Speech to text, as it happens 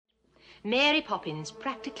Mary Poppins,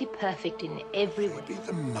 practically perfect in every way. Be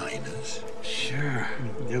the miners? Sure.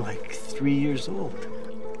 They're like 3 years old.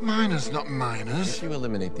 Miners, not miners. If you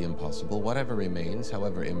eliminate the impossible, whatever remains,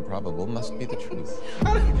 however improbable, must be the truth.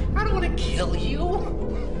 I don't want to kill you.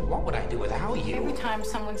 What would I do without you? Every time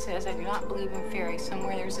someone says, I do not believe in fairies,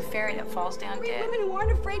 somewhere there's a fairy that falls down dead. Women who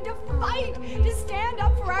aren't afraid to fight, to stand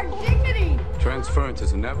up for our dignity. Transference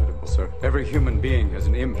is inevitable, sir. Every human being has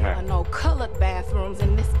an impact. No colored bathrooms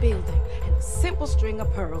in this building and a simple string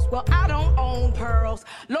of pearls. Well, I don't own pearls.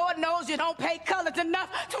 Lord knows you don't pay colors enough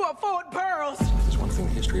to afford pearls. There's one thing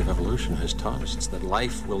the history of evolution has taught us. It's that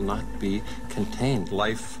life will not be contained.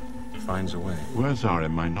 Life finds a way. Words are,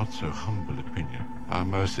 in my not so humble opinion, our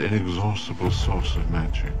most inexhaustible source of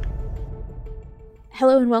magic.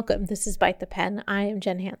 Hello and welcome. This is Bite the Pen. I am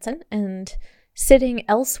Jen Hansen, and sitting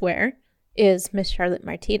elsewhere is Miss Charlotte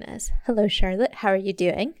Martinez. Hello, Charlotte. How are you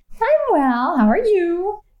doing? I'm well. How are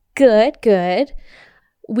you? Good, good.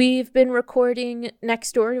 We've been recording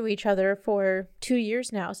next door to each other for 2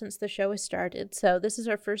 years now since the show has started. So this is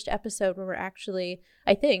our first episode where we're actually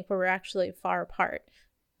far apart.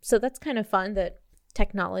 So that's kind of fun that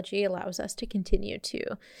technology allows us to continue to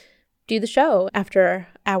do the show after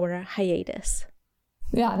our hiatus.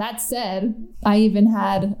 Yeah, that said, I even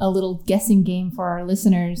had a little guessing game for our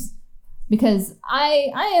listeners because I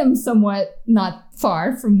am somewhat not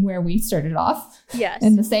far from where we started off. Yes.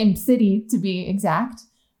 In the same city, to be exact.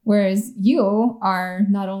 Whereas you are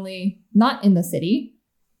not only not in the city,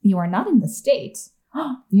 you are not in the state.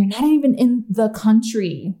 You're not even in the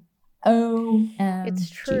country. OMG. It's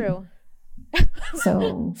true.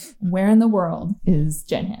 So, where in the world is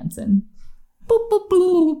Jen Hansen? Boop, boop,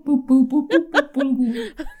 boop, boop, boop, boop, boop,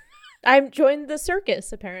 boop. I've joined the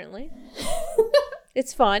circus, apparently.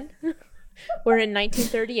 It's fun. We're in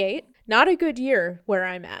 1938. Not a good year where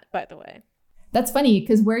I'm at, by the way. That's funny,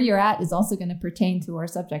 because where you're at is also going to pertain to our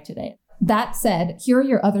subject today. That said, here are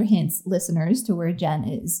your other hints, listeners, to where Jen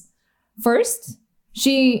is. First,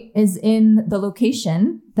 she is in the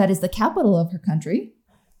location that is the capital of her country.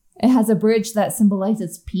 It has a bridge that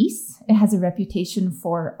symbolizes peace. It has a reputation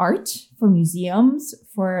for art, for museums,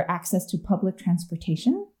 for access to public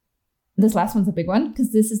transportation. This last one's a big one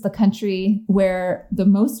because this is the country where the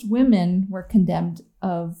most women were condemned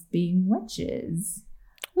of being witches.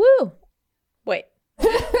 Woo! Wait.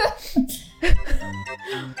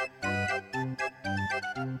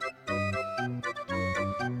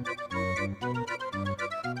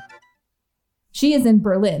 She is in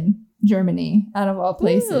Berlin, Germany, out of all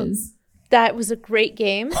places. Ooh, that was a great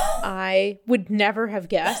game. I would never have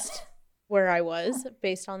guessed where I was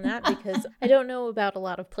based on that because I don't know about a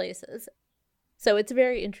lot of places. So it's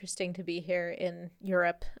very interesting to be here in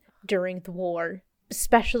Europe during the war,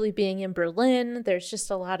 especially being in Berlin. There's just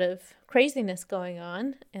a lot of craziness going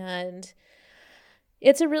on, and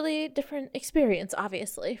it's a really different experience,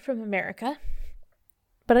 obviously, from America.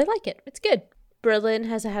 But I like it. It's good. Berlin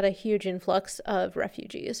has had a huge influx of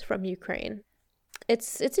refugees from Ukraine.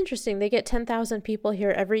 It's interesting. They get 10,000 people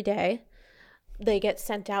here every day. They get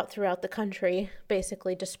sent out throughout the country,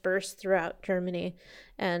 basically dispersed throughout Germany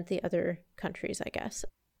and the other countries, I guess.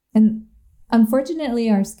 And unfortunately,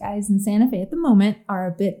 our skies in Santa Fe at the moment are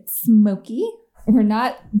a bit smoky. We're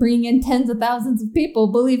not bringing in tens of thousands of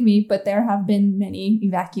people, believe me, but there have been many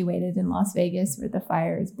evacuated in Las Vegas where the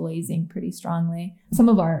fire is blazing pretty strongly. Some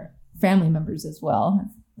of our family members as well.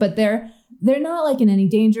 But they're not like in any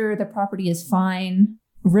danger. The property is fine.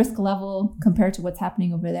 Risk level compared to what's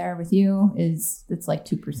happening over there with you it's like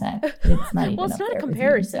 2%. It's not even well, it's up not there a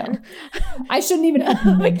comparison. You, so. I shouldn't even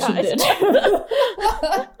have mentioned it.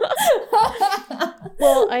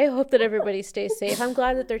 Well, I hope that everybody stays safe. I'm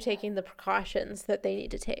glad that they're taking the precautions that they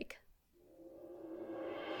need to take.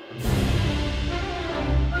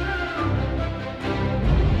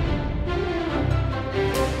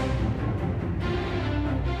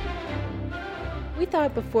 We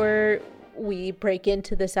thought before we break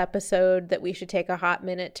into this episode that we should take a hot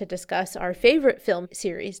minute to discuss our favorite film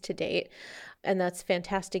series to date, and that's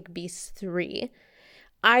Fantastic Beasts 3.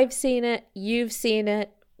 I've seen it. You've seen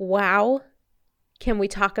it. Wow. Can we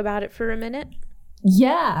talk about it for a minute?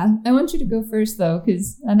 Yeah. I want you to go first, though,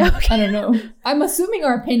 because I don't know. I'm assuming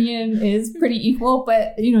our opinion is pretty equal,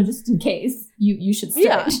 but, just in case, you should start.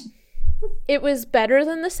 Yeah. It was better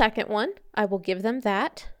than the second one. I will give them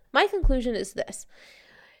that. My conclusion is this.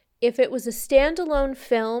 If it was a standalone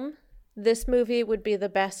film, this movie would be the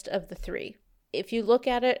best of the three. If you look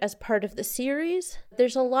at it as part of the series,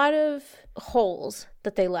 there's a lot of holes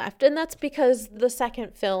that they left. And that's because the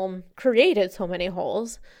second film created so many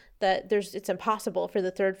holes that it's impossible for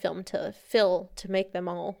the third film to fill, to make them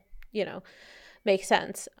all, make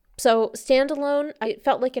sense. So standalone, it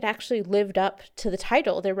felt like it actually lived up to the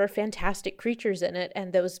title. There were fantastic creatures in it,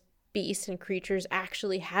 and those beasts and creatures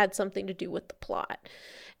actually had something to do with the plot.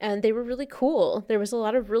 And they were really cool. There was a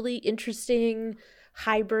lot of really interesting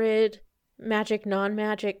hybrid magic,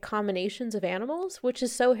 non-magic combinations of animals, which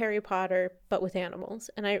is so Harry Potter, but with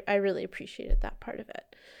animals. And I really appreciated that part of it.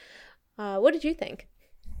 What did you think?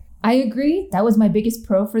 I agree. That was my biggest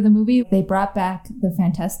pro for the movie. They brought back the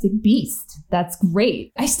Fantastic Beast. That's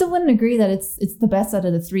great. I still wouldn't agree that it's the best out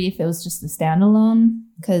of the three if it was just a standalone,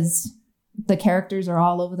 because the characters are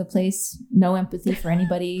all over the place. No empathy for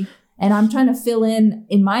anybody. And I'm trying to fill in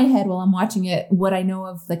my head while I'm watching it what I know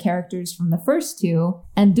of the characters from the first two.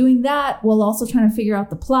 And doing that while also trying to figure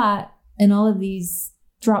out the plot and all of these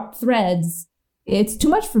dropped threads. It's too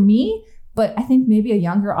much for me, but I think maybe a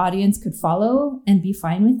younger audience could follow and be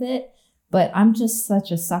fine with it. But I'm just such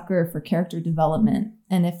a sucker for character development.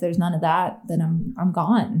 And if there's none of that, then I'm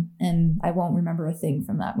gone. And I won't remember a thing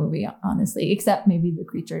from that movie, honestly, except maybe the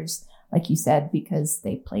creatures, like you said, because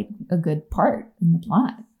they played a good part in the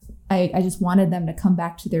plot. I just wanted them to come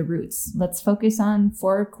back to their roots. Let's focus on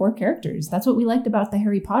 4 core characters. That's what we liked about the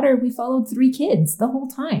Harry Potter. We followed 3 kids the whole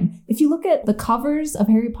time. If you look at the covers of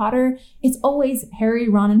Harry Potter, it's always Harry,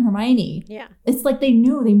 Ron, and Hermione. Yeah. It's like they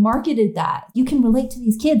marketed that. You can relate to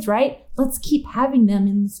these kids, right? Let's keep having them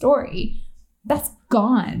in the story. That's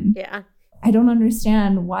gone. Yeah. I don't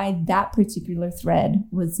understand why that particular thread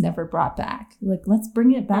was never brought back. Like, let's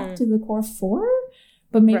bring it back to the core 4?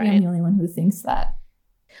 But maybe I'm the only one who thinks that.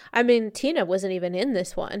 I mean, Tina wasn't even in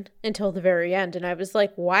this one until the very end. And I was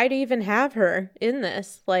like, why do you even have her in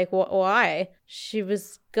this? Like, why? She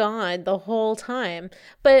was gone the whole time.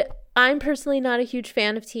 But I'm personally not a huge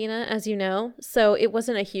fan of Tina, as you know. So it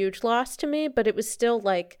wasn't a huge loss to me, but it was still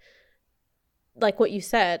like what you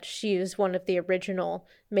said, she is one of the original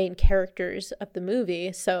main characters of the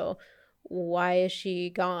movie. So why is she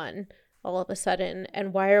gone all of a sudden?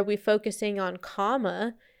 And why are we focusing on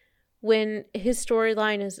Kama when his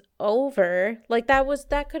storyline is over? Like,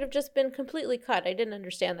 that could have just been completely cut. I didn't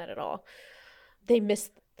understand that at all. They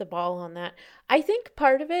missed the ball on that. I think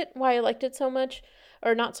part of it, why I liked it so much,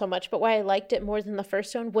 or not so much, but why I liked it more than the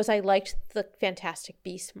first one, was I liked the Fantastic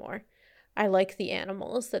Beasts more. I like the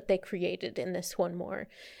animals that they created in this one more.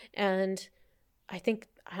 And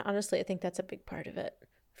honestly, I think that's a big part of it.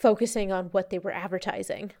 Focusing on what they were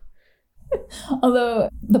advertising. Although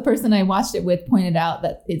the person I watched it with pointed out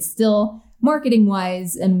that it's still marketing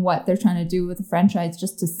wise and what they're trying to do with the franchise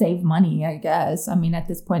just to save money, I guess. I mean, at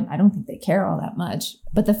this point, I don't think they care all that much.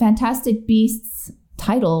 But the Fantastic Beasts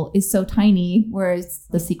title is so tiny, whereas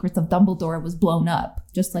The Secrets of Dumbledore was blown up,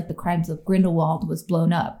 just like The Crimes of Grindelwald was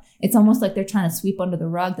blown up. It's almost like they're trying to sweep under the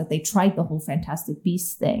rug that they tried the whole Fantastic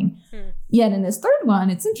Beasts thing. Yet in this third one,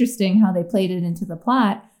 it's interesting how they played it into the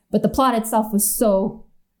plot, but the plot itself was so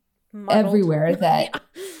muddled everywhere that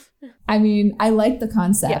I mean, I like the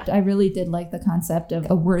concept. I really did like the concept of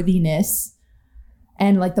a worthiness,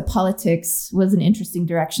 and like the politics was an interesting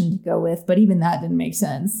direction to go with, but even that didn't make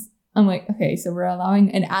sense. I'm like, okay, so we're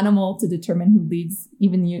allowing an animal to determine who leads,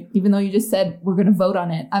 even though you just said we're going to vote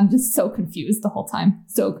on it. I'm just so confused the whole time.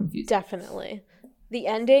 So confused. Definitely. The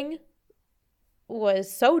ending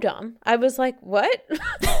was so dumb. I was like, what?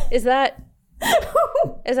 Is that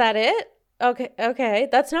it? Okay.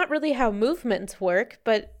 That's not really how movements work,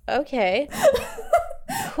 but okay.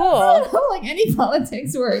 Cool. Like any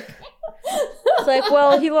politics work. It's like,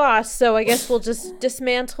 well, he lost, so I guess we'll just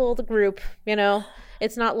dismantle the group, you know?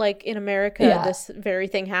 It's not like in America this very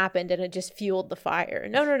thing happened and it just fueled the fire.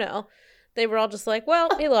 No. They were all just like,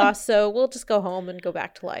 well, he lost, so we'll just go home and go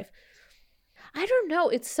back to life. I don't know.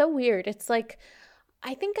 It's so weird. It's like,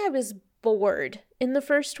 I think I was bored in the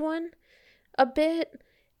first one a bit.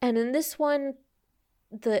 And in this one,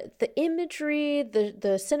 the imagery,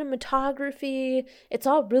 the cinematography, it's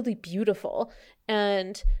all really beautiful.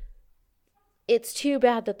 And it's too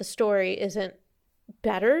bad that the story isn't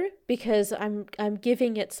better, because I'm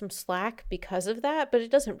giving it some slack because of that, but it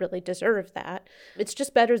doesn't really deserve that. It's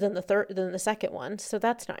just better than the second one, so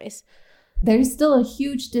that's nice. There's still a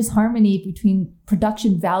huge disharmony between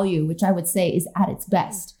production value, which I would say is at its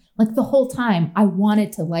best. Like the whole time, I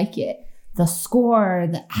wanted to like it. The score,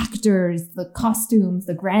 the actors, the costumes,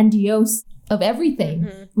 the grandiose of everything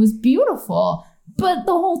was beautiful. But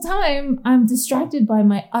the whole time, I'm distracted by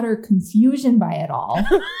my utter confusion by it all.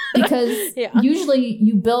 Because usually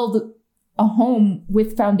you build a home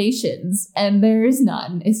with foundations, and there is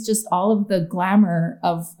none. It's just all of the glamour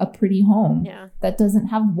of a pretty home that doesn't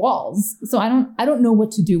have walls. So I don't know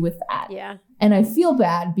what to do with that. Yeah. And I feel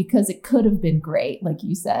bad because it could have been great, like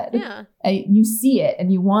you said. Yeah. You see it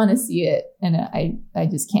and you want to see it, and I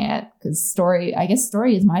just can't, because story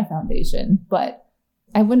is my foundation, but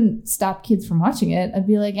I wouldn't stop kids from watching it. I'd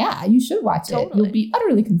be like, yeah, you should watch it. You'll be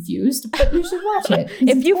utterly confused, but you should watch it.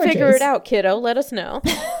 If you figure it out, kiddo, let us know.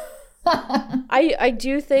 I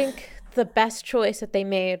do think the best choice that they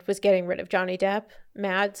made was getting rid of Johnny Depp.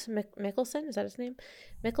 Mads Mikkelsen, is that his name?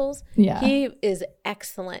 Mikkels? Yeah. He is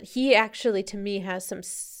excellent. He actually, to me, has some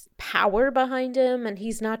power behind him, and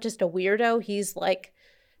he's not just a weirdo. He's like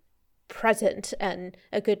present and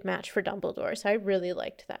a good match for Dumbledore. So I really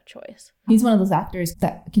liked that choice. He's one of those actors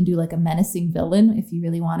that can do like a menacing villain if you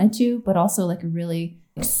really wanted to, but also like a really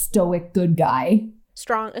stoic good guy.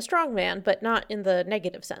 A strong man, but not in the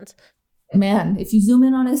negative sense. Man, if you zoom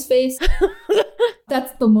in on his face,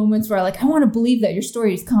 that's the moments where I want to believe that your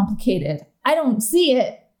story is complicated. I don't see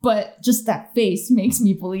it, but just that face makes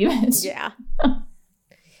me believe it. Yeah.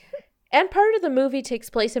 And part of the movie takes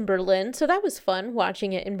place in Berlin, so that was fun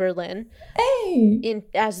watching it in Berlin. Hey!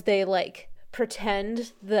 As they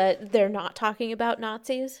pretend that they're not talking about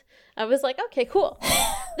Nazis. I was like, okay, cool.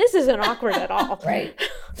 This isn't awkward at all. Right.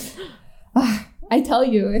 I tell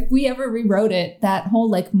you, if we ever rewrote it, that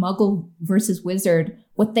whole Muggle versus wizard,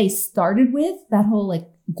 what they started with, that whole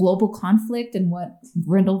global conflict and what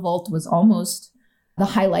Grindelwald was almost the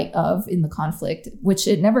highlight of in the conflict, which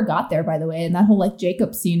it never got there, by the way. And that whole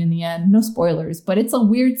Jacob scene in the end, no spoilers, but it's a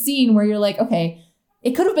weird scene where you're like, okay,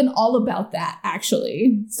 it could have been all about that,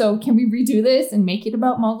 actually. So can we redo this and make it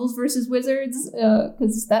about Muggles versus wizards?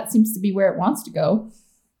 Because that seems to be where it wants to go.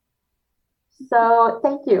 So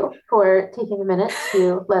thank you for taking a minute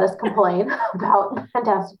to let us complain about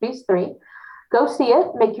Fantastic Beasts 3. Go see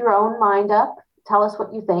it, make your own mind up, tell us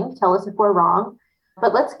what you think, tell us if we're wrong.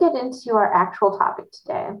 But let's get into our actual topic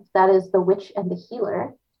today. That is The Witch and the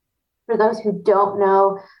Healer. For those who don't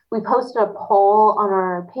know, we posted a poll on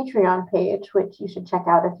our Patreon page, which you should check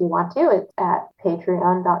out if you want to. It's at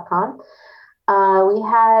patreon.com. We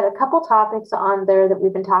had a couple topics on there that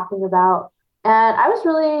we've been talking about. And I was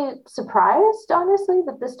really surprised, honestly,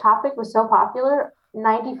 that this topic was so popular.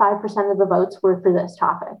 95% of the votes were for this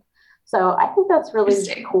topic. So I think that's really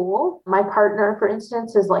cool. My partner, for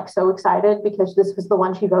instance, is so excited because this was the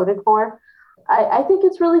one she voted for. I think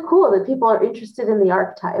it's really cool that people are interested in the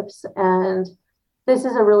archetypes. And this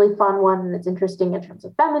is a really fun one. And it's interesting in terms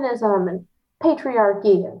of feminism and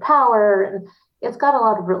patriarchy and power. And it's got a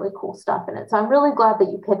lot of really cool stuff in it. So I'm really glad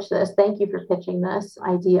that you pitched this. Thank you for pitching this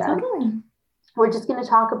idea. Totally. We're just going to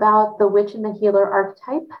talk about the witch and the healer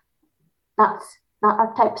archetype, not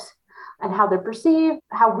archetypes, and how they're perceived,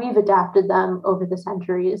 how we've adapted them over the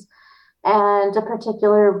centuries, and a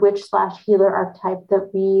particular witch/healer archetype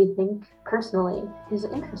that we think personally is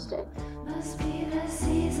interesting. Must be the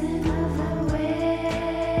season of the witch.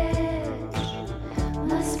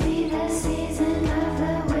 Must be the season of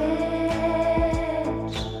the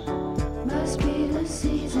witch. Must be the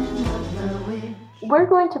season of the witch. We're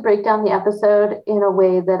going to break down the episode in a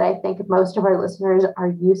way that I think most of our listeners are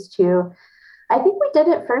used to. I think we did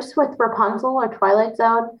it first with Rapunzel or Twilight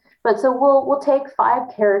Zone, but so we'll take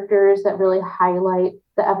 5 characters that really highlight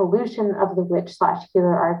the evolution of the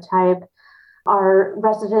witch/healer archetype. Our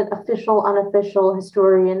resident official, unofficial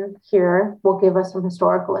historian here will give us some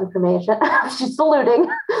historical information. She's saluting.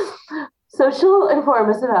 So she'll inform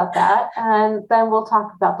us about that, and then we'll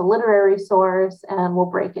talk about the literary source, and we'll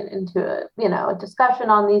break it into a discussion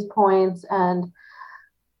on these points. And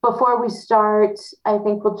before we start, I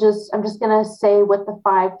think I'm just going to say what the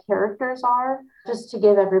 5 characters are, just to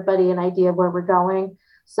give everybody an idea of where we're going.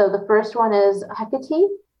 So the first one is Hecate.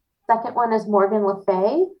 Second one is Morgan Le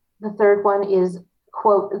Fay. The third one is,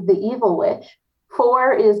 quote, the evil witch.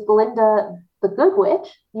 4 is Glinda the good witch.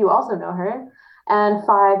 You also know her. And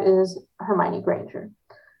 5 is Hermione Granger.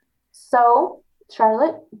 So,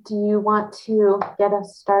 Charlotte, do you want to get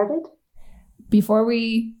us started? Before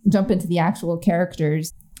we jump into the actual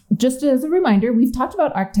characters, just as a reminder, we've talked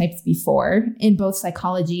about archetypes before in both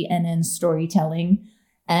psychology and in storytelling.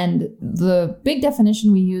 And the big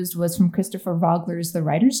definition we used was from Christopher Vogler's The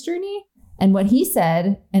Writer's Journey. And what he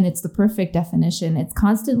said, and it's the perfect definition, it's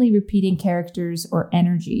constantly repeating characters or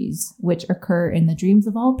energies which occur in the dreams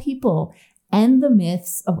of all people and the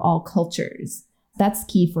myths of all cultures. That's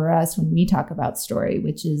key for us when we talk about story,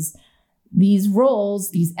 which is these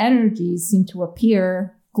roles, these energies seem to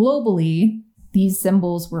appear globally. These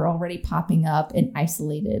symbols were already popping up in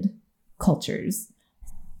isolated cultures.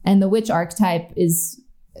 And the witch archetype is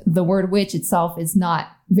The word witch itself is not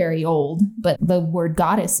very old, but the word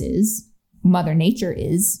goddess is, Mother Nature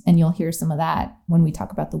is, and you'll hear some of that when we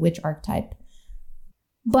talk about the witch archetype.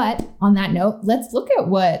 But on that note, let's look at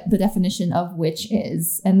what the definition of witch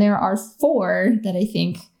is. And there are 4 that I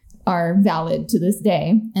think are valid to this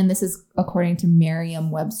day. And this is according to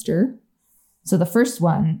Merriam-Webster. So the first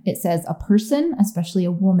one, it says a person, especially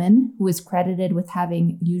a woman, who is credited with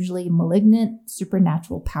having usually malignant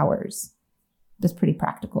supernatural powers. That's pretty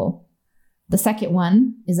practical. The second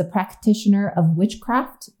one is a practitioner of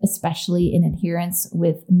witchcraft, especially in adherence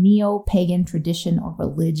with neo-pagan tradition or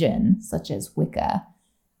religion, such as Wicca.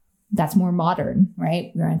 That's more modern,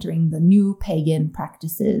 right? We're entering the new pagan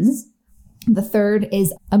practices. The third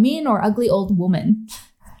is a mean or ugly old woman,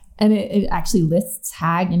 and it actually lists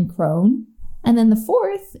hag and crone. And then the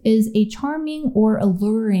fourth is a charming or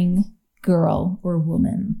alluring girl or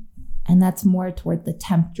woman, and that's more toward the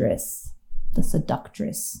temptress, the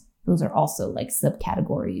seductress. Those are also like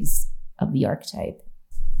subcategories of the archetype.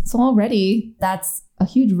 So already that's a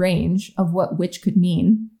huge range of what witch could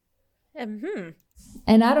mean.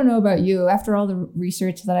 And I don't know about you, after all the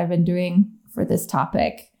research that I've been doing for this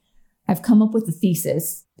topic, I've come up with a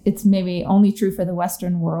thesis. It's maybe only true for the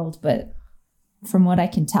Western world, but from what I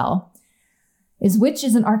can tell, is witch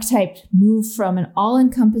is an archetype moved from an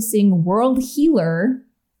all-encompassing world healer,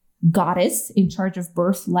 goddess in charge of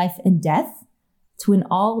birth, life, and death, to an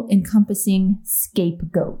all-encompassing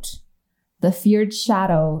scapegoat, the feared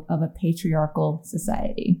shadow of a patriarchal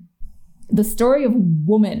society. The story of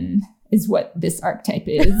woman is what this archetype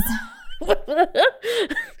is.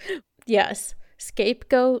 Yes.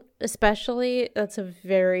 Scapegoat, especially, that's a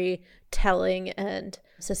very telling and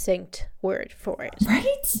succinct word for it.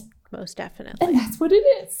 Right? Most definitely. And that's what it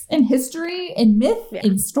is. In history, in myth,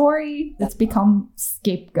 in story, it's become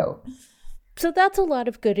scapegoat. So that's a lot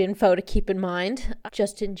of good info to keep in mind,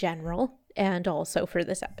 just in general, and also for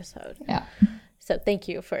this episode. Yeah. So thank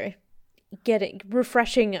you for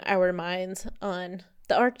refreshing our minds on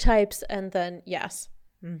the archetypes, and then,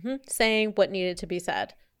 saying what needed to be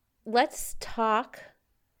said. Let's talk,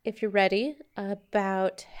 if you're ready,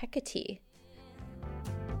 about Hecate.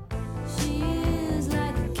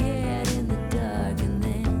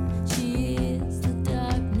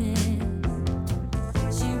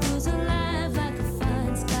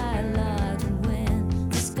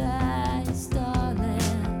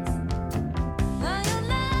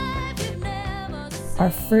 Our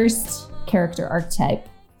first character archetype.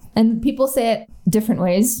 And people say it different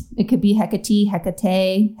ways. It could be Hecate,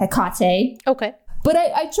 Hecate, Hecate. Okay. But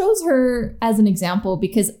I chose her as an example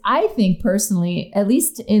because I think personally, at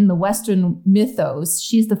least in the Western mythos,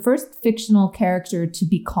 she's the first fictional character to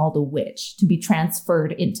be called a witch, to be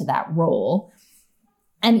transferred into that role.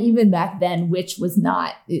 And even back then, witch was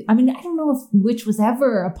not, I mean, I don't know if witch was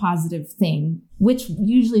ever a positive thing. Witch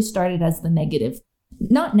usually started as the negative.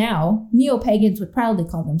 Not now. Neo-pagans would proudly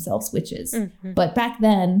call themselves witches. Mm-hmm. But back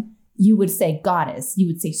then, you would say goddess, you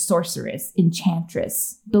would say sorceress,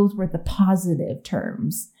 enchantress. Those were the positive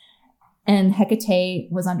terms. And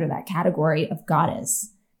Hecate was under that category of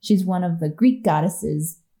goddess. She's one of the Greek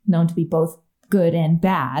goddesses known to be both good and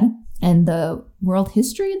bad. And the World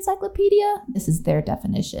History Encyclopedia, this is their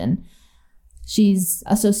definition. She's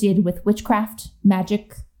associated with witchcraft,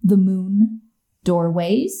 magic, the moon,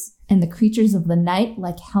 doorways, and the creatures of the night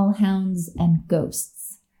like hellhounds and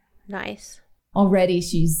ghosts. Nice. Already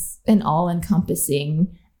she's an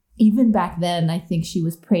all-encompassing. Even back then, I think she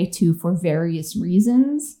was prayed to for various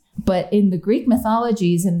reasons. But in the Greek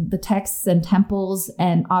mythologies and the texts and temples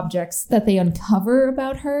and objects that they uncover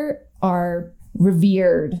about her are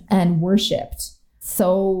revered and worshipped.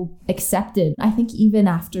 So accepted. I think even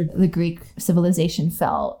after the Greek civilization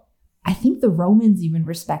fell, I think the Romans even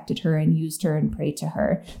respected her and used her and prayed to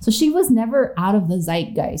her. So she was never out of the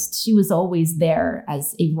zeitgeist. She was always there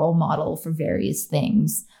as a role model for various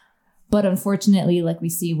things. But unfortunately, like we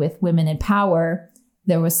see with women in power,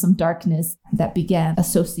 there was some darkness that began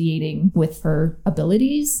associating with her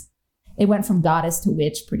abilities. It went from goddess to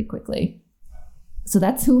witch pretty quickly. So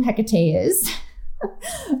that's who Hecate is.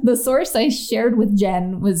 The source I shared with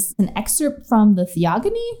Jen was an excerpt from the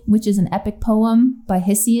Theogony, which is an epic poem by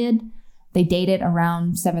Hesiod. They date it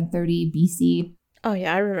around 730 BC. Oh,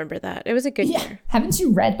 yeah, I remember that. It was a good year. Haven't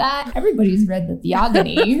you read that? Everybody's read the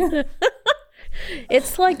Theogony.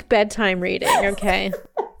 It's like bedtime reading, okay?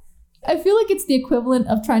 I feel like it's the equivalent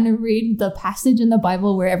of trying to read the passage in the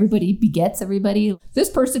Bible where everybody begets everybody.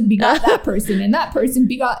 This person begot that person, and that person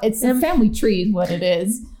begot... It's a family tree is what it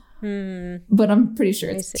is. But I'm pretty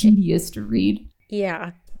sure it's tedious to read.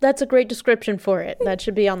 Yeah, that's a great description for it. That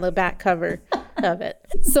should be on the back cover. of it.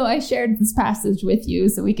 So I shared this passage with you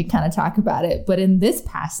so we could kind of talk about it. But in this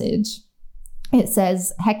passage, it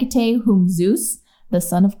says, Hecate, whom Zeus, the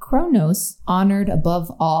son of Kronos, honored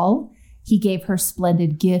above all, he gave her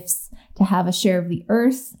splendid gifts to have a share of the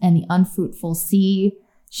earth and the unfruitful sea.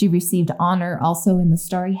 She received honor also in the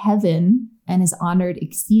starry heaven and is honored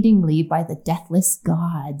exceedingly by the deathless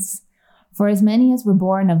gods. For as many as were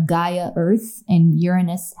born of Gaia, earth, and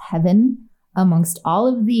Uranus, heaven, amongst all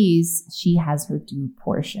of these, she has her due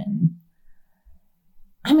portion.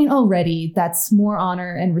 I mean, already, that's more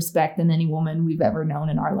honor and respect than any woman we've ever known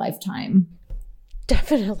in our lifetime.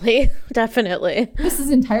 Definitely. This is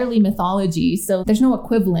entirely mythology, so there's no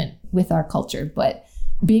equivalent with our culture, but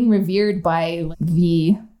being revered by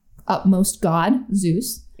the utmost god,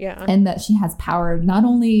 Zeus, and that she has power not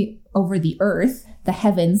only over the earth, the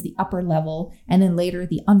heavens, the upper level, and then later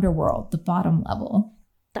the underworld, the bottom level.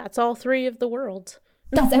 That's all three of the worlds.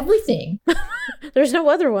 That's everything. There's no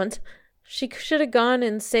other ones. She should have gone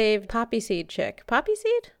and saved Poppy Seed chick. Poppy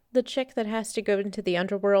Seed? The chick that has to go into the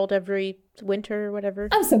underworld every winter or whatever.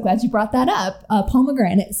 I'm so glad you brought that up.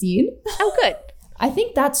 Pomegranate Seed. Oh, good. I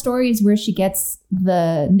think that story is where she gets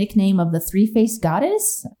the nickname of the three-faced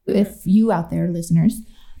goddess. If you out there, listeners,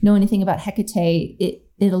 know anything about Hecate,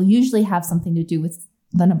 it'll usually have something to do with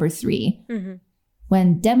the number 3. Mm-hmm.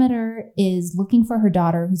 When Demeter is looking for her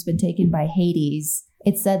daughter who's been taken by Hades,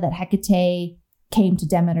 it's said that Hecate came to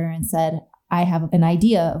Demeter and said, I have an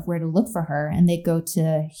idea of where to look for her. And they go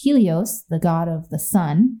to Helios, the god of the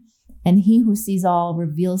sun, and he who sees all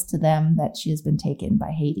reveals to them that she has been taken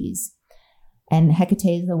by Hades. And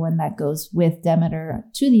Hecate is the one that goes with Demeter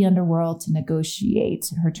to the underworld to negotiate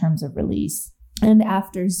her terms of release. And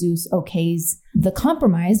after Zeus okays the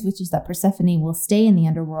compromise, which is that Persephone will stay in the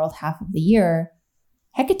underworld half of the year,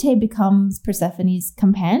 Hecate becomes Persephone's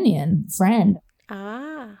companion, friend.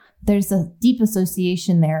 Ah. There's a deep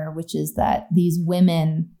association there, which is that these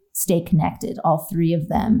women stay connected, all 3 of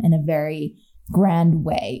them, in a very grand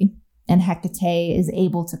way. And Hecate is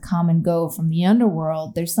able to come and go from the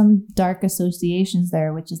underworld. There's some dark associations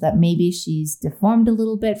there, which is that maybe she's deformed a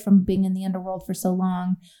little bit from being in the underworld for so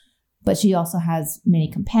long, but she also has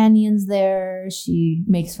many companions there. She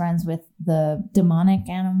makes friends with the demonic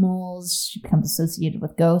animals. She becomes associated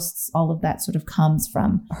with ghosts. All of that sort of comes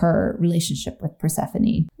from her relationship with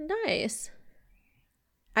Persephone. Nice.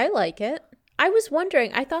 I like it. I was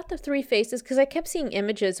wondering, I thought the 3 faces, because I kept seeing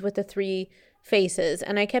images with the 3 faces,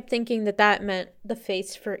 and I kept thinking that meant the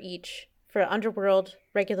face for each, for underworld,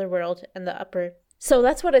 regular world, and the upper. So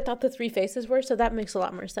that's what I thought the 3 faces were, so that makes a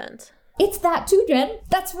lot more sense. It's that too, Jen.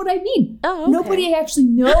 That's what I mean. Oh, okay. Nobody actually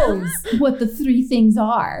knows what the 3 things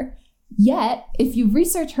are. Yet, if you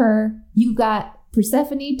research her, you got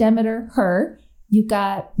Persephone, Demeter, her. You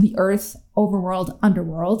got the earth, overworld,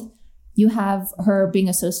 underworld. You have her being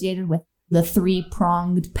associated with the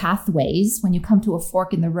 3-pronged pathways. When you come to a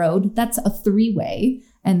fork in the road, that's a 3-way.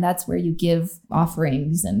 And that's where you give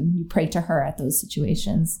offerings and you pray to her at those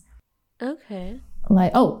situations. Okay.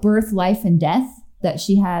 Like, birth, life, and death. That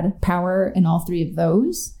she had power in all 3 of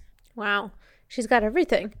those. Wow. She's got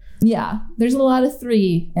everything. Yeah. There's a lot of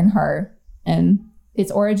 3 in her. And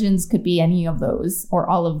its origins could be any of those or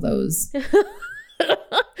all of those.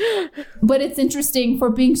 But it's interesting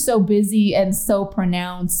for being so busy and so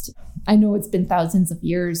pronounced. I know it's been thousands of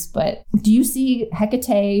years, but do you see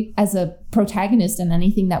Hecate as a protagonist in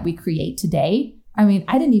anything that we create today? I mean,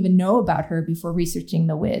 I didn't even know about her before researching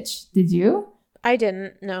The Witch. Did you? I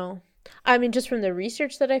didn't, no. I mean, just from the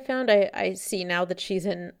research that I found, I see now that she's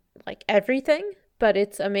in, like, everything, but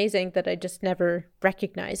it's amazing that I just never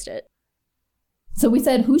recognized it. So we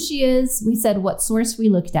said who she is, we said what source we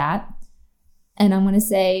looked at, and I'm going to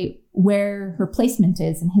say where her placement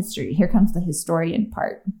is in history. Here comes the historian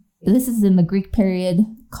part. This is in the Greek period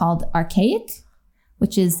called Archaic,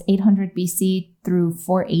 which is 800 BC through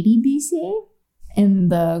 480 BC. In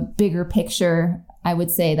the bigger picture, I would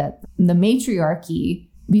say that the matriarchy,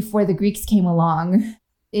 before the Greeks came along,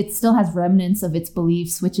 it still has remnants of its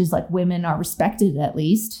beliefs, which is like women are respected at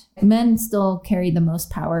least. Men still carry the most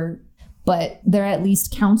power, but they're at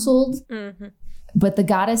least counseled. Mm-hmm. But the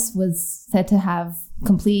goddess was said to have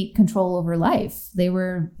complete control over life. They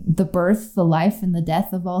were the birth, the life, and the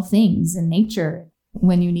death of all things in nature.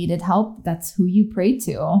 When you needed help, that's who you prayed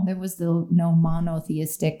to. There was no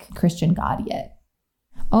monotheistic Christian God yet.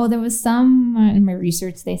 There was some, in my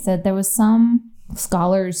research, they said there was some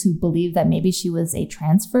scholars who believe that maybe she was a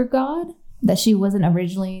transfer god, that she wasn't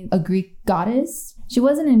originally a Greek goddess. She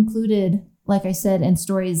wasn't included, like I said, in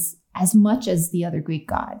stories as much as the other Greek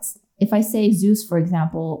gods. If I say Zeus, for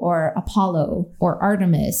example, or Apollo or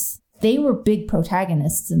Artemis, they were big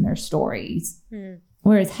protagonists in their stories. Hmm.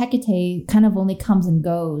 Whereas Hecate kind of only comes and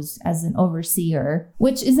goes as an overseer,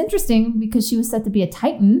 which is interesting because she was said to be a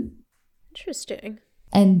Titan. Interesting.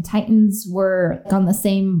 And Titans were on the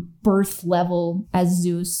same birth level as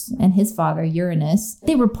Zeus and his father, Uranus.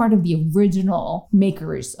 They were part of the original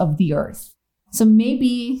makers of the earth. So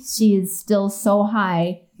maybe she is still so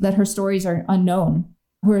high that her stories are unknown.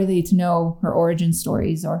 Who are they to know her origin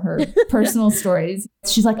stories or her personal stories?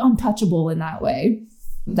 She's like untouchable in that way.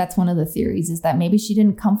 That's one of the theories, is that maybe she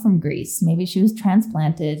didn't come from Greece. Maybe she was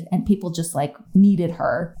transplanted and people just like needed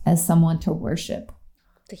her as someone to worship.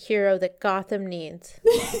 The hero that Gotham needs.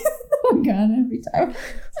 Oh my God, every time.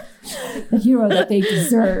 The hero that they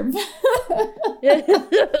deserve.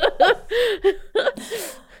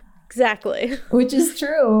 Exactly. Which is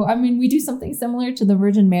true. I mean, we do something similar to the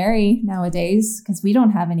Virgin Mary nowadays because we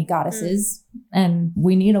don't have any goddesses and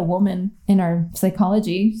we need a woman in our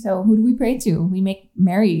psychology. So who do we pray to? We make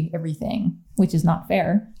Mary everything, which is not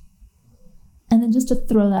fair. And then just to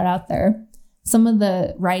throw that out there, some of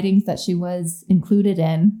the writings that she was included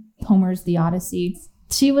in, Homer's The Odyssey,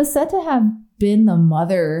 she was said to have been the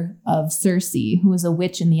mother of Circe, who was a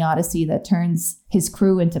witch in the Odyssey that turns his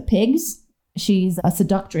crew into pigs. She's a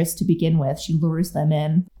seductress to begin with. She lures them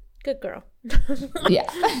in. Good girl.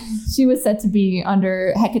 Yeah. She was said to be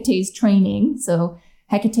under Hecate's training. So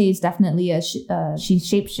Hecate is definitely she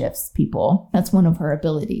shapeshifts people. That's one of her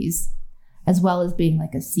abilities, as well as being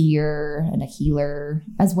like a seer and a healer,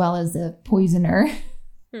 as well as a poisoner.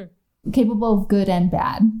 Capable of good and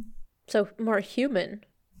bad. So more human.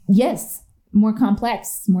 Yes. More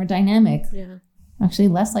complex, more dynamic. Yeah. Actually,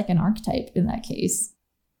 less like an archetype in that case.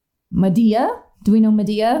 Medea? Do we know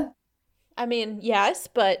Medea? I mean, yes,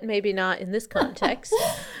 but maybe not in this context.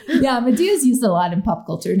 Yeah, Medea's used a lot in pop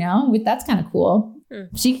culture now. That's kind of cool.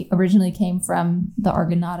 She originally came from the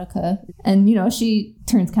Argonautica. And, you know, she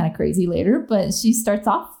turns kind of crazy later, but she starts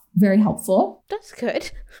off very helpful. That's good.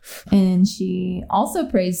 And she also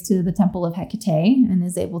prays to the Temple of Hecate and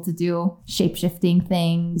is able to do shape-shifting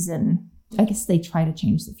things. And I guess they try to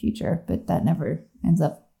change the future, but that never ends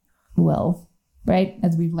up well. Right?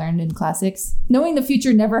 As we've learned in classics. Knowing the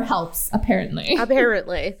future never helps, apparently.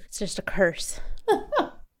 Apparently. It's just a curse.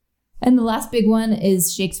 And the last big one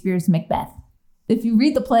is Shakespeare's Macbeth. If you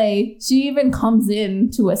read the play, she even comes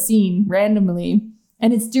into a scene randomly.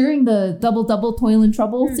 And it's during the double toil and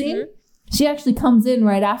trouble scene. She actually comes in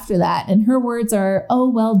right after that. And her words are, "Oh,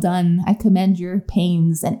 well done. I commend your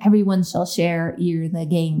pains, and everyone shall share ere the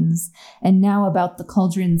gains. And now about the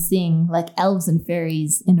cauldron sing, like elves and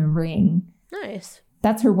fairies in a ring." Nice.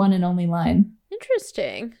 That's her one and only line.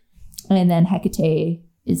 Interesting. And then Hecate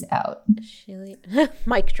is out.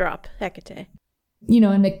 Mic drop, Hecate. You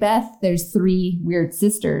know, in Macbeth, there's 3 weird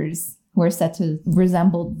sisters who are said to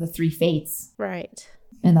resemble the 3 fates. Right.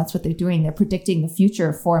 And that's what they're doing. They're predicting the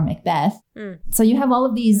future for Macbeth. So you have all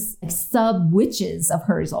of these sub-witches of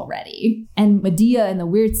hers already. And Medea and the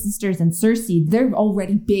Weird Sisters and Circe, they're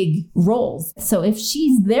already big roles. So if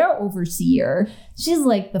she's their overseer, she's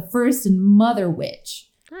like the first and mother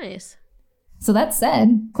witch. Nice. So that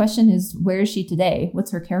said, question is, where is she today?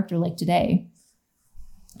 What's her character like today?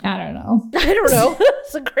 I don't know.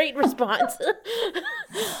 It's a great response.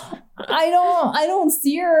 I don't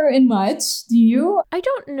see her in much. Do you? I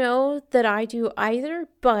don't know that I do either,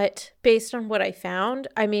 but based on what I found,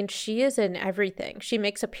 I mean, she is in everything. She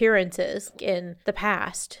makes appearances in the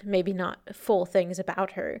past, maybe not full things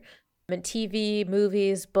about her. In TV,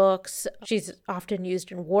 movies, books. She's often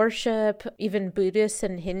used in worship. Even Buddhists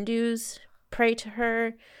and Hindus pray to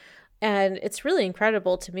her. And it's really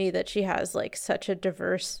incredible to me that she has like such a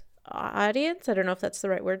diverse audience. I don't know if that's the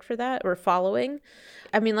right word for that, or following.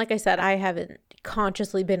 I mean, like I said, I haven't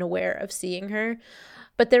consciously been aware of seeing her,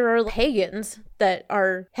 but there are pagans that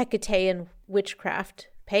are Hecatean witchcraft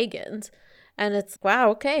pagans. And it's, wow,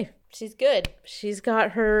 okay, she's good. She's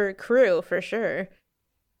got her crew for sure.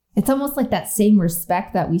 It's almost like that same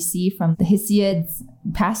respect that we see from the Hesiod's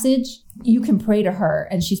passage. You can pray to her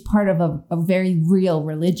and she's part of a very real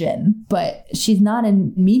religion, but she's not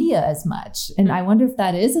in media as much. And I wonder if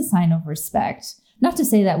that is a sign of respect. Not to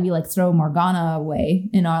say that we like throw Morgana away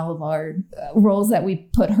in all of our roles that we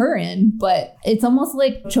put her in, but it's almost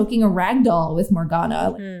like choking a rag doll with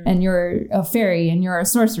Morgana. And you're a fairy and you're a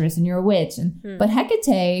sorceress and you're a witch. But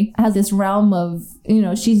Hecate has this realm of, you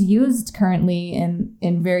know, she's used currently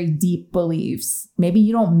in very deep beliefs. Maybe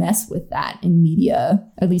you don't mess with that in media,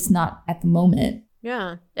 at least not at the moment.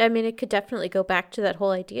 Yeah. I mean, it could definitely go back to that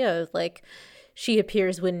whole idea of like, she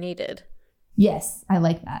appears when needed. Yes, I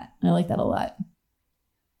like that. I like that a lot.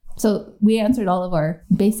 So we answered all of our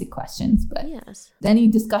basic questions, but yes. Any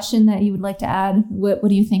discussion that you would like to add? What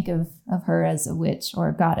do you think of her as a witch or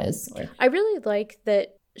a goddess? I really like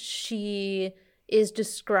that she is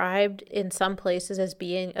described in some places as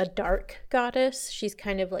being a dark goddess. She's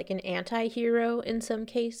kind of like an anti-hero in some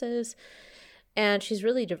cases. And she's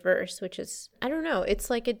really diverse, which is, I don't know,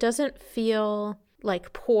 it's like it doesn't feel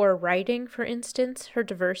like poor writing, for instance, her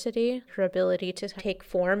diversity, her ability to take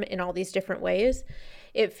form in all these different ways.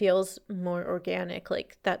 It feels more organic,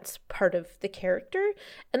 like that's part of the character.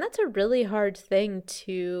 And that's a really hard thing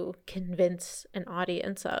to convince an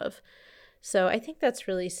audience of. So I think that's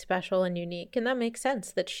really special and unique. And that makes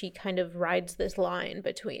sense that she kind of rides this line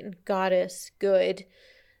between goddess, good,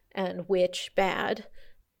 and witch, bad.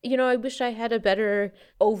 You know, I wish I had a better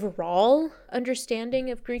overall understanding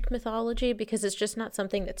of Greek mythology because it's just not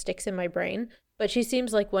something that sticks in my brain. But she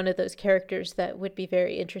seems like one of those characters that would be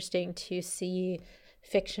very interesting to see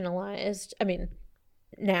fictionalized. I mean,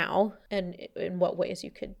 now, and in what ways you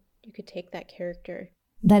could take that character.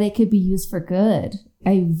 That it could be used for good.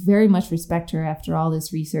 I very much respect her after all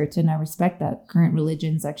this research, and I respect that current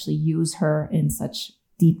religions actually use her in such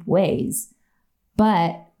deep ways.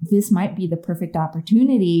 But this might be the perfect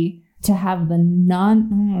opportunity to have the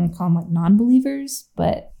non-believers,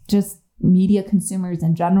 but just media consumers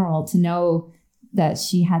in general to know that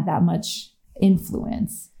she had that much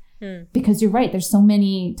influence. Because you're right, there's so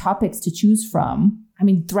many topics to choose from. I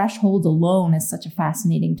mean, threshold alone is such a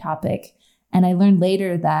fascinating topic. And I learned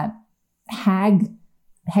later that Hag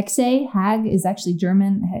is actually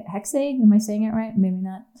German. Hexe? Am I saying it right? Maybe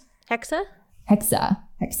not. Hexa,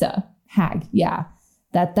 Hag, yeah.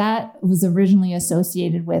 That was originally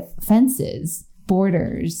associated with fences,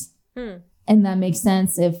 borders. And that makes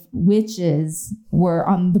sense if witches were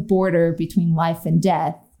on the border between life and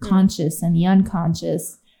death, conscious and the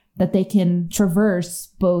unconscious, that they can traverse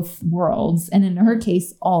both worlds. And in her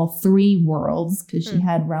case, all three worlds, because she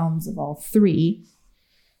had realms of all three.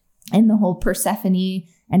 And the whole Persephone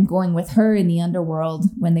and going with her in the underworld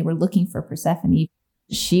when they were looking for Persephone,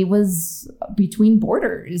 she was between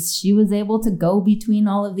borders. She was able to go between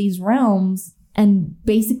all of these realms and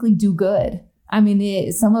basically do good. I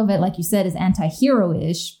mean, some of it, like you said, is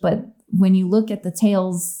anti-hero-ish, but when you look at the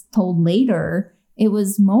tales told later, it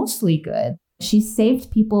was mostly good. She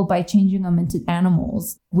saved people by changing them into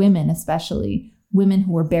animals, women especially, women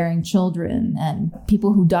who were bearing children and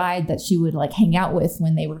people who died that she would like hang out with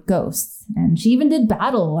when they were ghosts. And she even did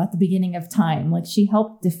battle at the beginning of time. Like she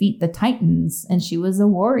helped defeat the Titans and she was a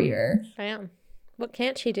warrior. Damn. What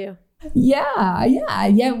can't she do? Yeah.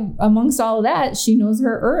 Amongst all of that, she knows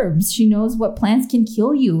her herbs. She knows what plants can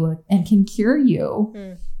kill you and can cure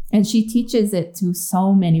you. And she teaches it to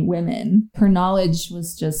so many women. Her knowledge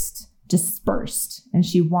was just dispersed and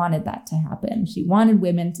she wanted that to happen. She wanted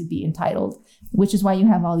women to be entitled, which is why you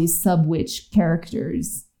have all these sub-witch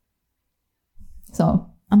characters.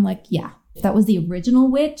 So I'm like, yeah, if that was the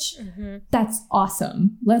original witch, that's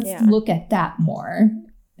awesome. Let's look at that more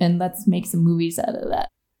and let's make some movies out of that.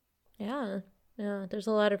 Yeah, there's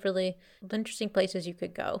a lot of really interesting places you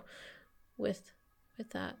could go with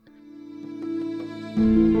that.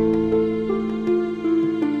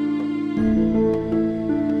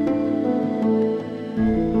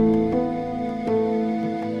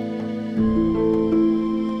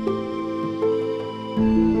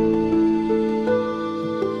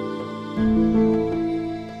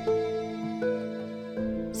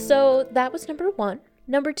 So that was number 1.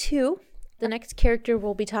 Number 2, the next character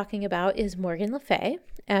we'll be talking about is Morgan Le Fay,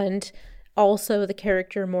 and also the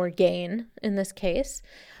character Morgaine in this case.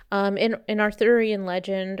 In Arthurian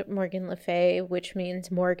legend, Morgan Le Fay, which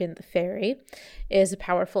means Morgan the Fairy, is a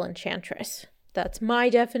powerful enchantress. That's my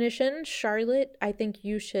definition. Charlotte, I think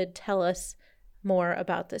you should tell us more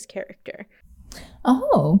about this character.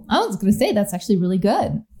 Oh, I was going to say that's actually really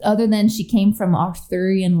good. Other than she came from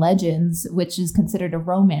Arthurian legends, which is considered a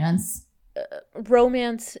romance.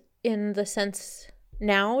 Romance in the sense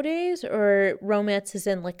nowadays, or romance is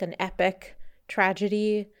in like an epic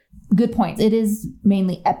tragedy? Good point. It is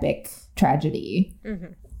mainly epic tragedy.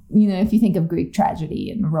 You know, if you think of Greek tragedy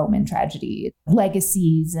and Roman tragedy,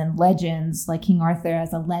 legacies and legends, like King Arthur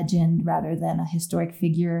as a legend rather than a historic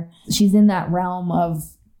figure. She's in that realm of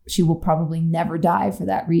she will probably never die for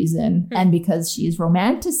that reason. And because she is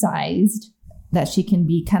romanticized, that she can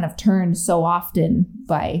be kind of turned so often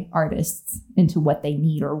by artists into what they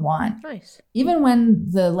need or want. Nice. Even when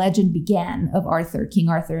the legend began of Arthur, King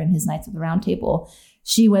Arthur and his Knights of the Round Table,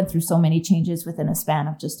 she went through so many changes within a span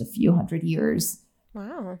of just a few hundred years.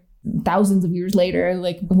 Wow. thousands of years later,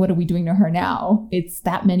 like, what are we doing to her now? It's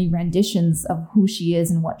that many renditions of who she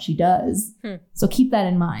is and what she does. So keep that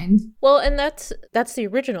in mind. Well, and that's the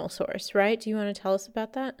original source, right? Do you want to tell us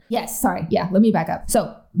about that? Yes, sorry. Yeah, let me back up.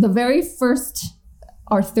 So the very first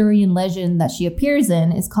Arthurian legend that she appears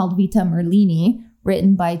in is called Vita Merlini,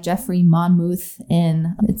 written by Geoffrey Monmouth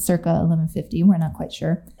it's circa 1150. We're not quite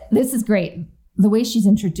sure. This is great. The way she's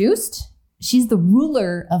introduced, she's the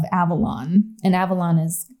ruler of Avalon, and Avalon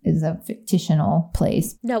is a fictional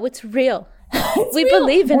place. No, it's real. We real.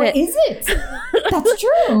 believe in Or it. Is it? That's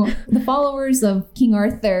true. The followers of King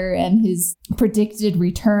Arthur and his predicted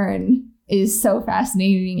return is so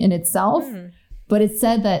fascinating in itself. But it's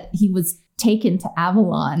said that he was taken to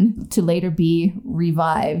Avalon to later be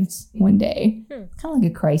revived one day. Kind of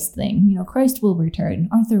like a Christ thing. You know, Christ will return.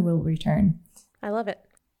 Arthur will return. I love it.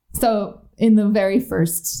 So in the very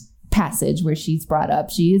first passage where she's brought up,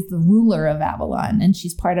 she is the ruler of Avalon, and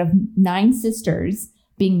she's part of 9 sisters,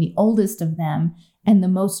 being the oldest of them and the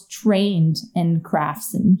most trained in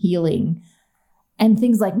crafts and healing and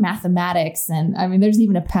things like mathematics. And I mean, there's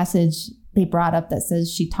even a passage they brought up that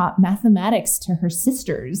says she taught mathematics to her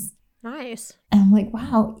sisters. Nice. And I'm like,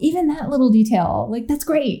 wow, even that little detail, like, that's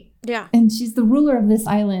great. Yeah. And she's the ruler of this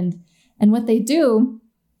island. And what they do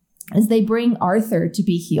is they bring Arthur to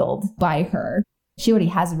be healed by her. She already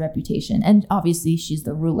has a reputation. And obviously she's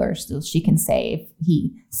the ruler, so she can say if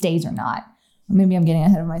he stays or not. Maybe I'm getting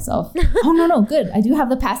ahead of myself. Oh, no, good. I do have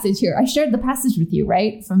the passage here. I shared the passage with you,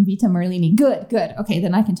 right? From Vita Merlini. Good. Okay,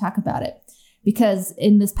 then I can talk about it. Because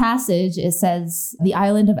in this passage, it says, the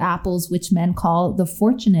island of apples, which men call the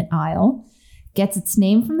Fortunate Isle, gets its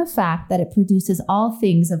name from the fact that it produces all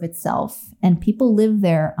things of itself, and people live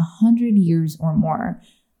there 100 years or more.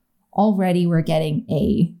 Already we're getting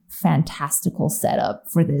a fantastical setup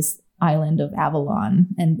for this island of Avalon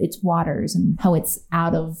and its waters and how it's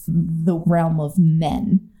out of the realm of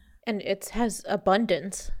men. And it has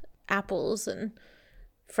abundance, apples and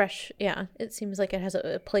fresh. Yeah, it seems like it has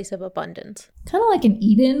a place of abundance. Kind of like an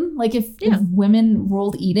Eden. Like if women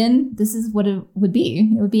ruled Eden, this is what it would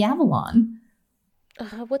be. It would be Avalon.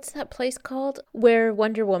 What's that place called where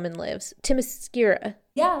Wonder Woman lives? Themyscira.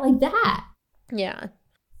 Yeah, like that. Yeah.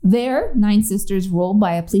 There, 9 sisters ruled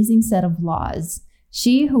by a pleasing set of laws.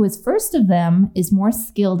 She who is first of them is more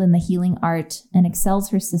skilled in the healing art and excels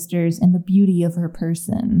her sisters in the beauty of her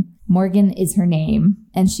person. Morgan is her name,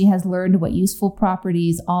 and she has learned what useful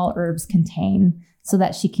properties all herbs contain so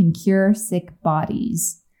that she can cure sick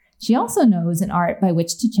bodies. She also knows an art by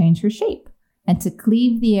which to change her shape and to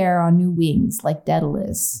cleave the air on new wings like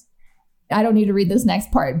Daedalus. I don't need to read this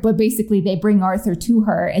next part, but basically they bring Arthur to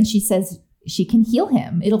her and she says she can heal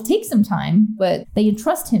him. It'll take some time, but they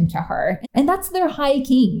entrust him to her. And that's their high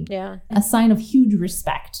king. Yeah. A sign of huge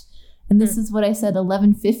respect. And this is what I said,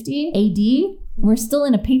 1150 AD. We're still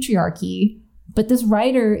in a patriarchy, but this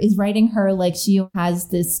writer is writing her like she has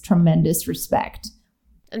this tremendous respect.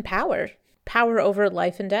 And power. Power over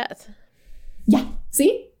life and death. Yeah.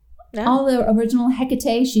 See? Yeah. All the original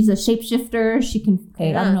Hecate, she's a shapeshifter. She can,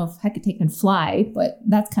 I don't know if Hecate can fly, but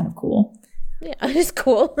that's kind of cool. Yeah, it's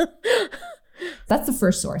cool. That's the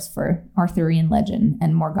first source for Arthurian legend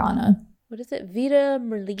and Morgana. What is it? Vita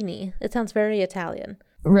Merlini. It sounds very Italian.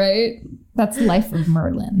 Right? That's Life of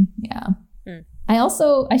Merlin. Yeah. I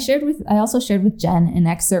also shared with Jen an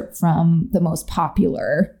excerpt from the most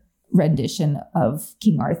popular rendition of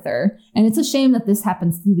King Arthur. And it's a shame that this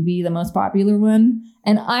happens to be the most popular one.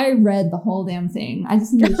 And I read the whole damn thing. I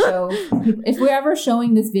just need to show people, if we're ever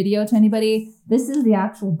showing this video to anybody, this is the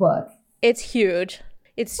actual book. It's huge.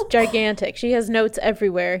 It's gigantic. She has notes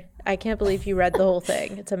everywhere. I can't believe you read the whole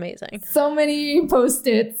thing. It's amazing. So many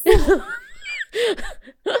Post-its.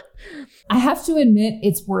 I have to admit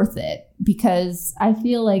it's worth it because I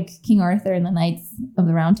feel like King Arthur and the Knights of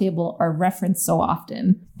the Round Table are referenced so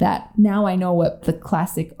often that now I know what the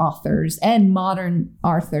classic authors and modern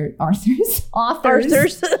authors. All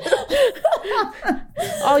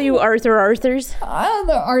you Arthurs.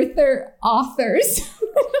 The Arthur authors.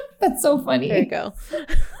 That's so funny. There you go.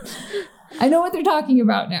 I know what they're talking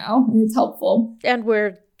about now, and it's helpful. And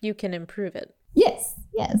where you can improve it. Yes.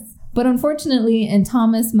 But unfortunately, in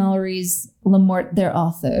Thomas Mallory's La Mort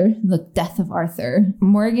d'Arthur, The Death of Arthur,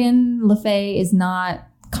 Morgan Le Fay is not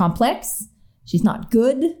complex, she's not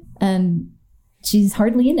good, and she's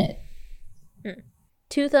hardly in it.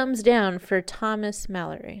 2 thumbs down for Thomas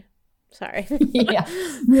Mallory. Sorry. Yeah,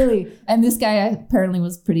 really. And this guy apparently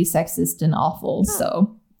was pretty sexist and awful,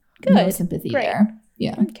 so good. No sympathy there.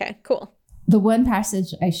 Yeah. Okay, cool. The one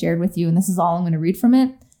passage I shared with you, and this is all I'm going to read from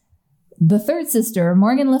it, The third sister,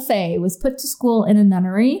 Morgan Le Fay, was put to school in a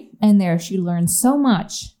nunnery, and there she learned so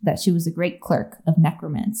much that she was a great clerk of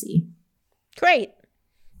necromancy. Great.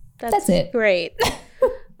 That's it. Great.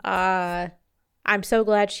 I'm so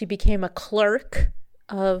glad she became a clerk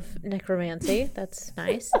of necromancy. That's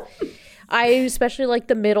nice. I especially like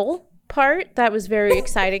the middle part. That was very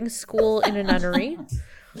exciting. School in a nunnery.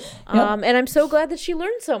 And I'm so glad that she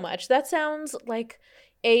learned so much. That sounds like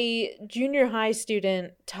a junior high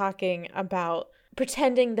student talking about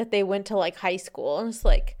pretending that they went to like high school. And it's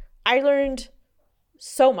like, I learned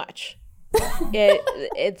so much. I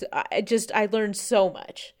learned so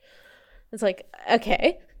much. It's like,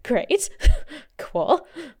 okay, great. Cool.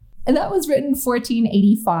 And that was written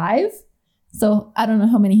 1485. So I don't know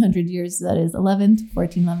how many hundred years that is. 11,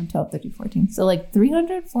 14, 11, 12, 13, 14. So like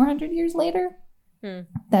 300, 400 years later.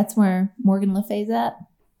 That's where Morgan Le Fay's at.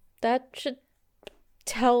 That should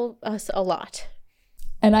tell us a lot.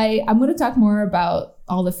 And I'm going to talk more about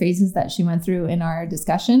all the phases that she went through in our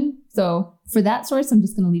discussion. So for that source, I'm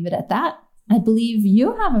just going to leave it at that. I believe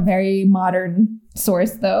you have a very modern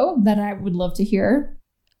source, though, that I would love to hear.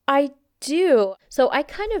 I do. So I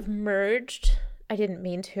kind of merged, I didn't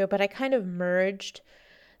mean to, but I kind of merged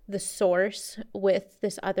the source with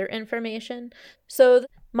this other information. So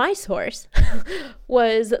my source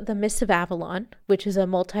was The Mists of Avalon, which is a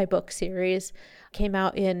multi-book series. Came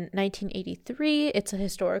out in 1983. It's a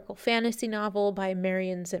historical fantasy novel by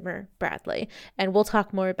Marion Zimmer Bradley, and we'll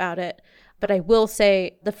talk more about it. But I will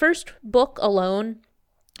say the first book alone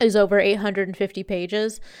is over 850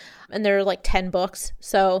 pages, and there are like 10 books.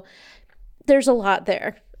 So there's a lot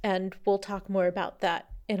there, and we'll talk more about that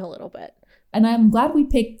in a little bit. And I'm glad we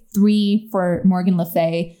picked 3 for Morgan Le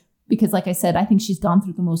Fay because, like I said, I think she's gone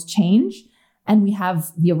through the most change. And we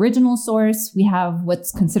have the original source, we have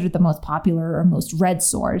what's considered the most popular or most read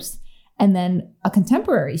source, and then a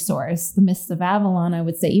contemporary source, The Mists of Avalon. I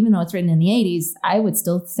would say, even though it's written in the 80s, I would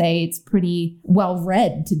still say it's pretty well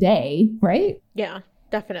read today, right? Yeah,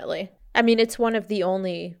 definitely. I mean, it's one of the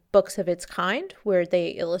only books of its kind where they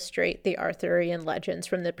illustrate the Arthurian legends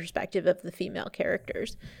from the perspective of the female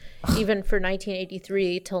characters. Even for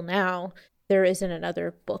 1983 till now, there isn't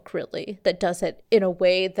another book really that does it in a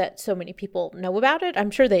way that so many people know about it.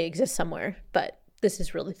 I'm sure they exist somewhere, but this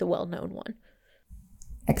is really the well-known one.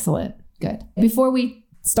 Excellent. Good. Before we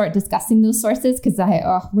start discussing those sources, because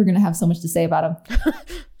we're going to have so much to say about them,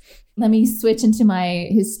 let me switch into my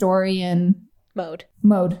historian mode.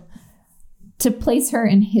 To place her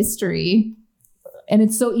in history, and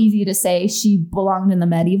it's so easy to say she belonged in the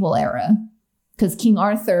medieval era, because King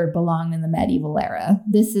Arthur belonged in the medieval era.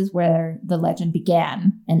 This is where the legend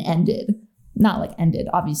began and ended. Not like ended.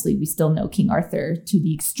 Obviously, we still know King Arthur to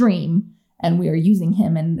the extreme, and we are using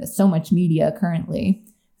him in so much media currently.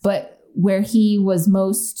 But where he was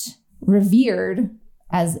most revered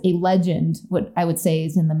as a legend, what I would say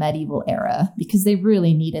is in the medieval era, because they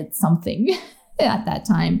really needed something at that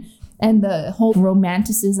time. And the whole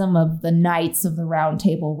romanticism of the Knights of the Round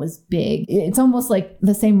Table was big. It's almost like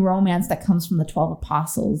the same romance that comes from the 12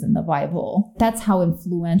 Apostles in the Bible. That's how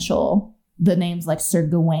influential the names like Sir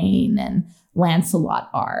Gawain and Lancelot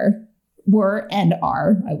were and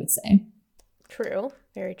are, I would say. True.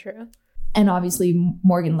 Very true. And obviously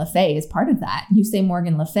Morgan Le Fay is part of that. You say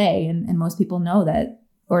Morgan Le Fay and most people know that,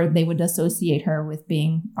 or they would associate her with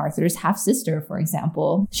being Arthur's half-sister, for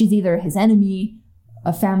example. She's either his enemy,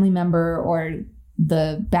 a family member, or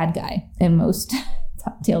the bad guy in most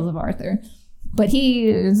tales of Arthur. But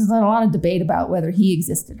there's a lot of debate about whether he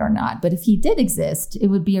existed or not. But if he did exist, it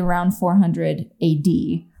would be around 400 AD,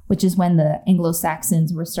 which is when the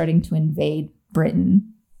Anglo-Saxons were starting to invade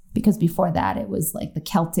Britain. Because before that, it was like the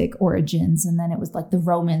Celtic origins, and then it was like the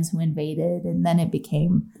Romans who invaded, and then it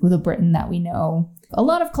became the Britain that we know. A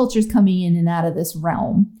lot of cultures coming in and out of this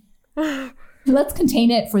realm. Let's contain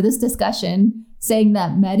it for this discussion, saying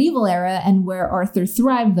that medieval era and where Arthur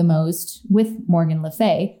thrived the most with Morgan Le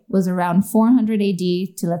Fay was around 400 AD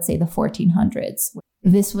to, let's say, the 1400s.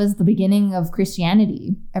 This was the beginning of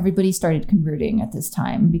Christianity. Everybody started converting at this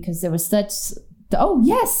time because there was such... Oh,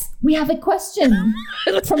 yes, we have a question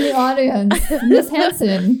from the audience. Miss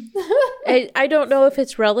Hansen. I don't know if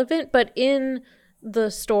it's relevant, but in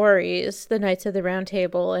the stories, the Knights of the Round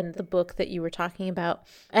Table and the book that you were talking about,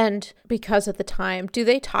 and because of the time, do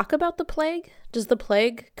they talk about the plague? Does the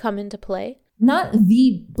plague come into play? Not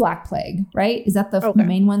the Black Plague, right? Is that the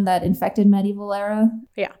main one that infected medieval era?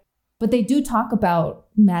 Yeah. But they do talk about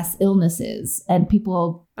mass illnesses and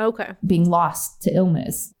people being lost to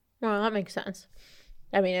illness. Well, that makes sense.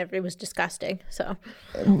 I mean, it was disgusting, so.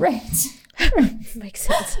 Right. Makes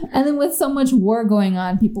sense. And then with so much war going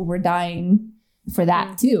on, people were dying for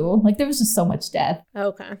that too. Like there was just so much death.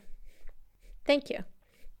 Okay. Thank you.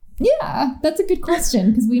 Yeah, that's a good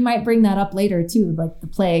question because we might bring that up later too, like the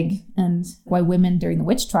plague and why women during the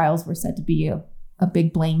witch trials were said to be a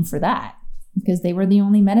big blame for that because they were the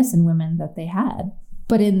only medicine women that they had.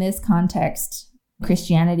 But in this context,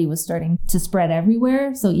 Christianity was starting to spread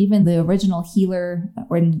everywhere. So even the original healer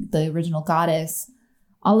or the original goddess,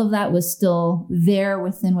 all of that was still there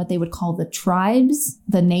within what they would call the tribes,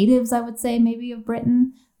 the natives, I would say, maybe of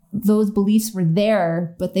Britain. Those beliefs were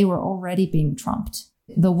there, but they were already being trumped.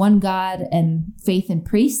 The one God and faith in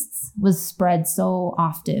priests was spread so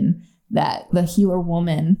often that the healer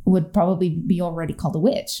woman would probably be already called a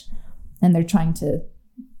witch. And they're trying to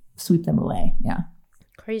sweep them away. Yeah.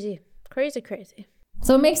 Crazy.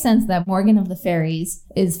 So it makes sense that Morgan of the Fairies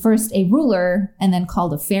is first a ruler and then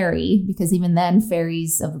called a fairy, because even then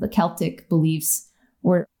fairies of the Celtic beliefs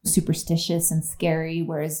were superstitious and scary,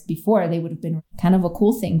 whereas before they would have been kind of a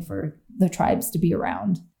cool thing for the tribes to be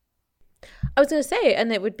around. I was going to say,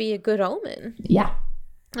 and it would be a good omen. Yeah.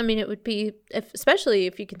 I mean, it would be, especially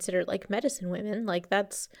if you consider like medicine women, like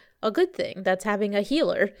that's a good thing. That's having a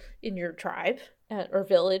healer in your tribe or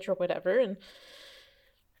village or whatever. And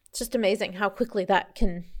it's just amazing how quickly that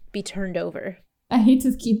can be turned over. I hate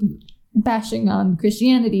to keep bashing on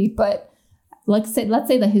Christianity, but let's say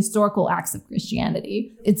the historical acts of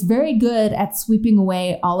Christianity. It's very good at sweeping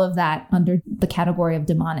away all of that under the category of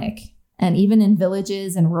demonic. And even in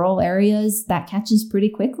villages and rural areas, that catches pretty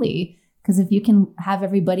quickly. Because if you can have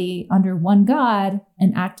everybody under one God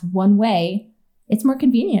and act one way, it's more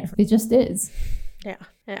convenient. It just is.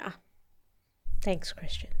 Yeah. Thanks,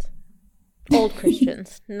 Christians. Old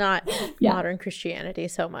Christians, not modern Christianity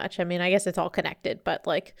so much. I mean, I guess it's all connected, but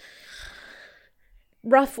like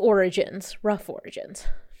rough origins. Right.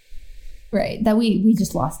 That we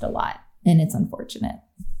just lost a lot, and it's unfortunate.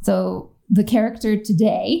 So the character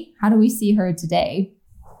today, how do we see her today?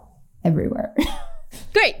 Everywhere.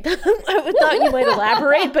 Great. I thought you might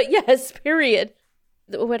elaborate, but yes, period.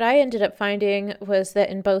 What I ended up finding was that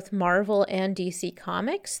in both Marvel and DC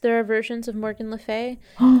Comics, there are versions of Morgan Le Fay.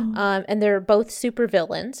 And they're both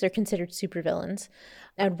supervillains. They're considered supervillains.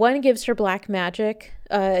 And one gives her black magic.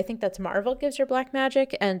 I think that's Marvel gives her black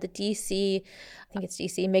magic. And the DC, I think it's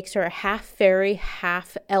DC, makes her a half fairy,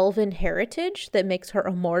 half elven heritage that makes her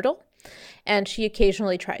immortal. And she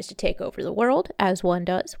occasionally tries to take over the world, as one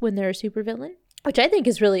does when they're a supervillain. Which I think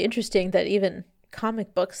is really interesting that even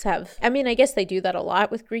comic books have. I mean, I guess they do that a lot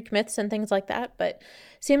with Greek myths and things like that, but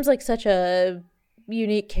seems like such a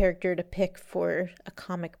unique character to pick for a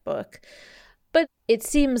comic book. But it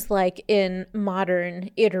seems like in modern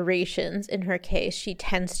iterations, in her case, she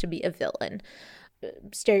tends to be a villain.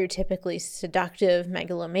 Stereotypically seductive,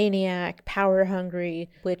 megalomaniac, power hungry,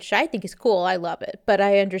 which I think is cool. I love it. But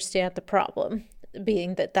I understand the problem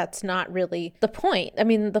being that that's not really the point. I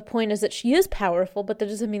mean, the point is that she is powerful, but that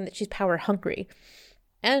doesn't mean that she's power hungry.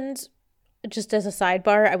 And just as a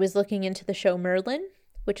sidebar, I was looking into the show Merlin,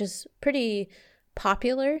 which is pretty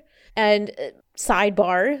popular. And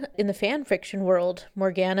sidebar, in the fan fiction world,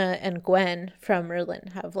 Morgana and Gwen from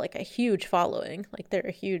Merlin have like a huge following. Like they're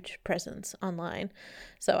a huge presence online.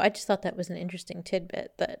 So I just thought that was an interesting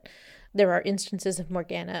tidbit that there are instances of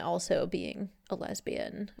Morgana also being a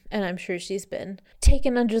lesbian. And I'm sure she's been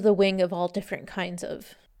taken under the wing of all different kinds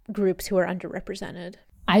of groups who are underrepresented.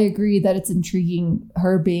 I agree that it's intriguing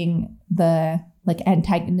her being the like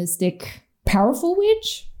antagonistic powerful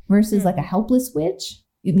witch versus like a helpless witch.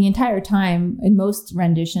 The entire time, in most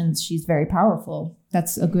renditions, she's very powerful.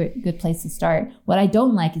 That's a good place to start. What I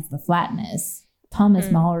don't like is the flatness.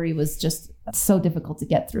 Thomas Mallory was just so difficult to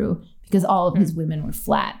get through because all of his women were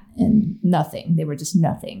flat and nothing. They were just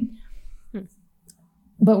nothing.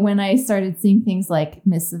 But when I started seeing things like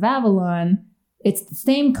Miss of Avalon, it's the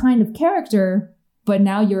same kind of character, but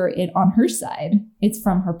now you're on her side. It's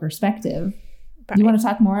from her perspective. Right. You want to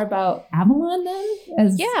talk more about Avalon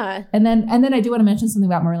then? Yeah. And then I do want to mention something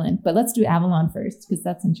about Merlin, but let's do Avalon first because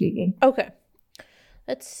that's intriguing. Okay.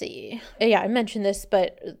 Let's see. Yeah, I mentioned this,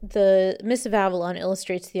 but the Miss of Avalon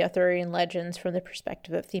illustrates the Arthurian legends from the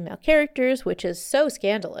perspective of female characters, which is so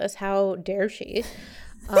scandalous. How dare she?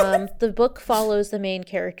 The book follows the main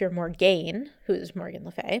character, Morgane, who is Morgan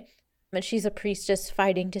Le Fay, and she's a priestess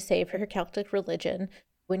fighting to save her Celtic religion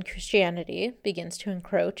when Christianity begins to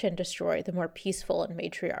encroach and destroy the more peaceful and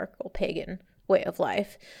matriarchal pagan way of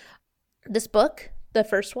life. This book, the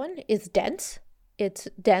first one, is dense. It's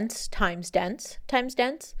dense times dense times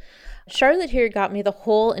dense. Charlotte here got me the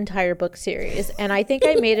whole entire book series, and I think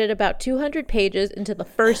I made it about 200 pages into the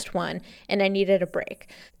first one, and I needed a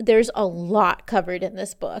break. There's a lot covered in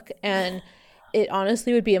this book, and It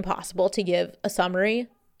honestly would be impossible to give a summary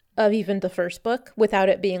of even the first book without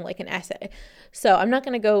it being like an essay. So I'm not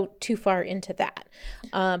going to go too far into that.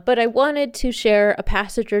 But I wanted to share a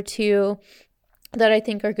passage or two that I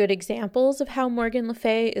think are good examples of how Morgan Le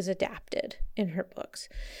Fay is adapted in her books.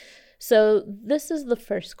 So this is the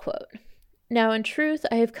first quote. "Now in truth,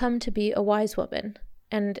 I have come to be a wise woman,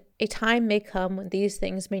 and a time may come when these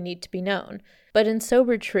things may need to be known. But in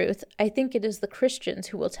sober truth, I think it is the Christians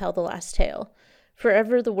who will tell the last tale. For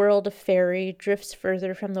ever the world of fairy drifts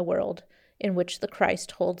further from the world in which the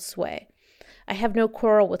Christ holds sway. I have no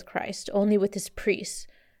quarrel with Christ, only with his priests,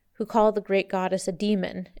 who call the great goddess a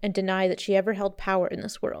demon and deny that she ever held power in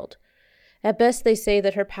this world. At best they say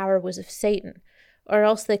that her power was of Satan, or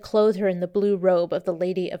else they clothe her in the blue robe of the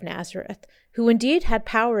Lady of Nazareth, who indeed had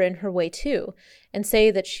power in her way too, and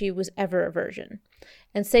say that she was ever a virgin.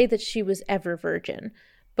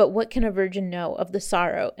 But what can a virgin know of the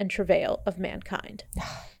sorrow and travail of mankind?"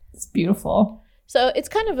 It's beautiful. So it's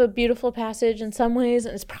kind of a beautiful passage in some ways,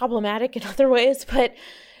 and it's problematic in other ways, but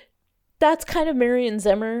that's kind of Marion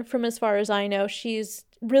Zimmer from as far as I know. She's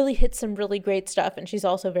really hit some really great stuff, and she's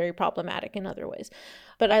also very problematic in other ways.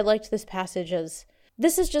 But I liked this passage as,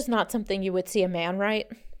 this is just not something you would see a man write,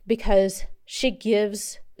 because she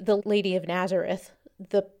gives the Lady of Nazareth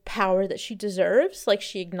the power that she deserves. Like,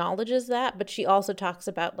 she acknowledges that, but she also talks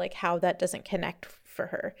about like how that doesn't connect for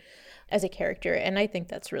her as a character. And I think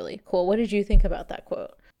that's really cool. What did you think about that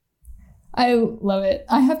quote? I love it.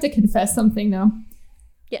 I have to confess something though.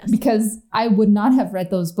 Yes. Because I would not have read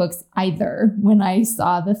those books either when I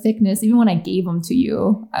saw the thickness. Even when I gave them to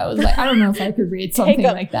you, I was like, I don't know if I could read something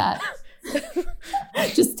like that.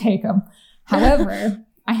 Just take them. However,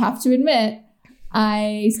 I have to admit,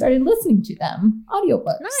 I started listening to them,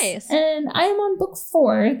 audiobooks. Nice. And I am on book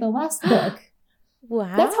 4, the last book.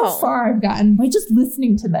 Wow. That's how far I've gotten by just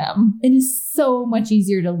listening to them. It is so much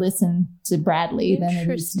easier to listen to Bradley than it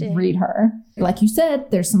is to read her. Like you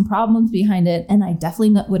said, there's some problems behind it, and I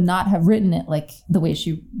definitely would not have written it like the way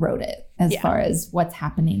she wrote it, as far as what's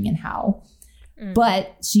happening and how.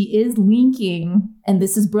 But she is linking, and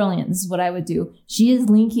this is brilliant, this is what I would do. She is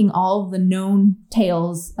linking all the known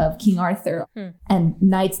tales of King Arthur and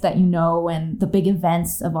knights that you know, and the big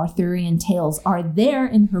events of Arthurian tales are there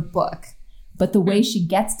in her book. But the way she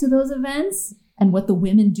gets to those events and what the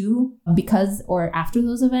women do because or after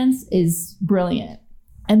those events is brilliant.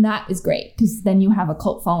 And that is great, because then you have a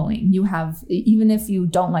cult following. You have, even if you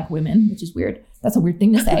don't like women, which is weird. That's a weird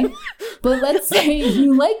thing to say. But let's say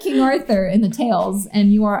you like King Arthur in the tales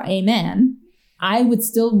and you are a man, I would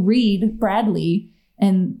still read Bradley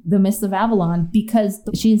and The Mists of Avalon, because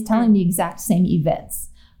she is telling the exact same events,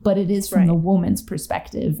 but it is from the woman's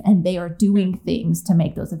perspective, and they are doing things to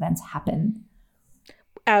make those events happen.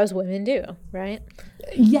 As women do, right?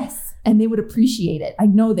 Yes, and they would appreciate it. I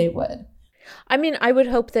know they would. I mean, I would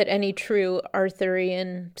hope that any true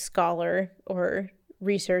Arthurian scholar or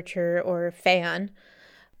researcher or fan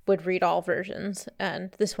would read all versions,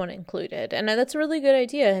 and this one included. And that's a really good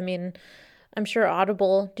idea. I mean, I'm sure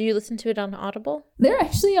Audible, do you listen to it on Audible? They're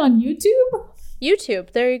actually on YouTube?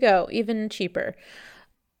 YouTube, there you go, even cheaper.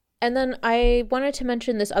 And then I wanted to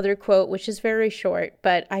mention this other quote, which is very short,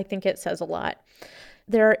 but I think it says a lot.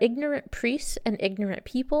 "There are ignorant priests and ignorant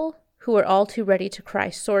people who are all too ready to cry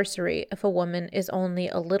sorcery if a woman is only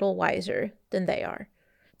a little wiser than they are."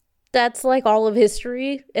 That's like all of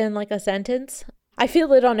history in like a sentence. I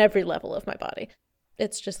feel it on every level of my body.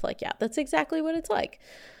 It's just like, yeah, that's exactly what it's like.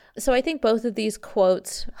 So I think both of these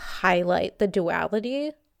quotes highlight the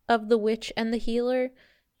duality of the witch and the healer,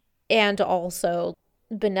 and also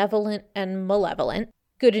benevolent and malevolent,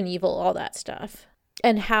 good and evil, all that stuff,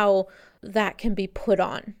 and how that can be put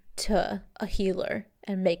on to a healer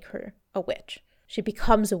and make her a witch. She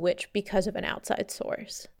becomes a witch because of an outside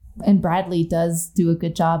source. And Bradley does do a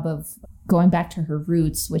good job of going back to her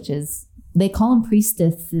roots, which is, they call them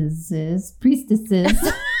priestesses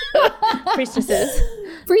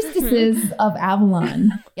of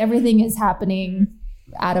Avalon. Everything is happening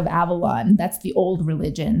out of Avalon. That's the old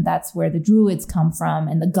religion. That's where the Druids come from,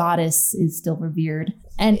 and the goddess is still revered.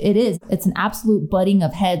 And it's an absolute butting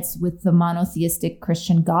of heads with the monotheistic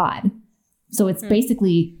Christian God. So it's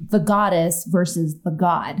basically the goddess versus the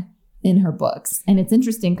god in her books. And it's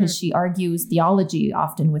interesting because she argues theology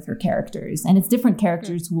often with her characters, and it's different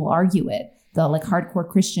characters who will argue it. The like hardcore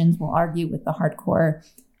Christians will argue with the hardcore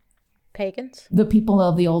pagans, the people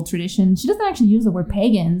of the old tradition. She doesn't actually use the word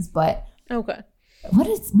pagans, but okay. What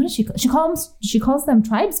is she calls them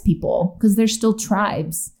tribes people, because they're still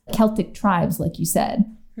tribes, Celtic tribes, like you said.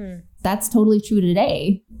 That's totally true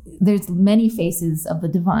today. There's many faces of the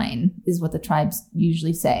divine, is what the tribes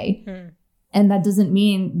usually say. And that doesn't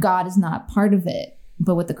mean God is not part of it.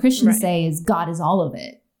 But what the Christians say is God is all of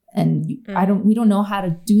it. And we don't know how to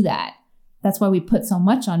do that. That's why we put so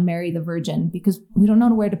much on Mary the Virgin, because we don't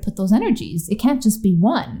know where to put those energies. It can't just be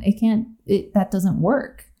one. That doesn't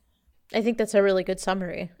work. I think that's a really good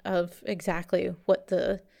summary of exactly what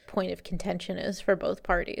the point of contention is for both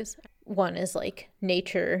parties. One is like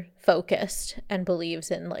nature focused and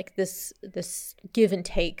believes in like this give and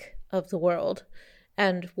take of the world.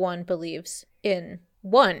 And one believes in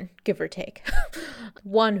one, give or take,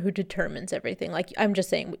 one who determines everything. Like, I'm just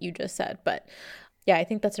saying what you just said, but yeah, I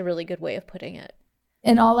think that's a really good way of putting it.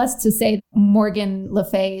 And all that's to say, Morgan Le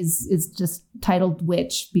Fay is just titled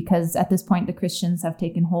witch because at this point the Christians have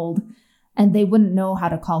taken hold and they wouldn't know how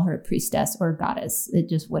to call her a priestess or a goddess. It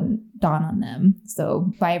just wouldn't dawn on them.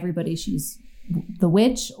 So by everybody, she's the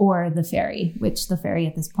witch or the fairy, which the fairy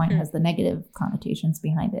at this point has the negative connotations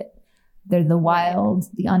behind it. They're the wild,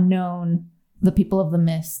 the unknown, the people of the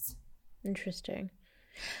mist. Interesting.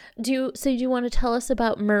 Do you want to tell us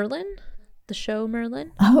about Merlin? The show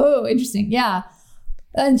Merlin? Oh, interesting. Yeah.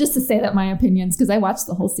 And just to say that my opinions, because I watched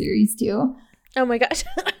the whole series too. Oh my gosh.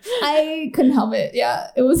 I couldn't help it. Yeah.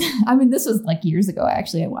 It was, this was like years ago,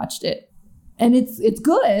 actually, I watched it. And it's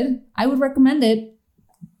good. I would recommend it.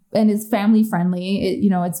 And it's family friendly.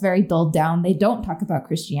 It's very dulled down. They don't talk about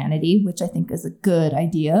Christianity, which I think is a good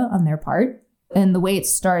idea on their part. And the way it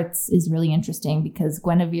starts is really interesting because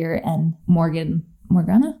Guinevere and Morgana,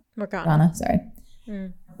 sorry,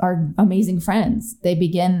 are amazing friends. They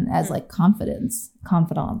begin as like confidants.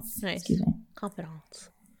 Nice. Excuse me. Confidants.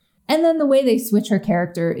 And then the way they switch her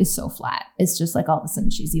character is so flat. It's just like all of a sudden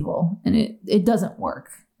she's evil and it doesn't work.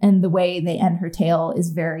 And the way they end her tale is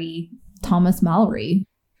very Thomas Mallory.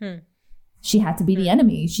 She had to be the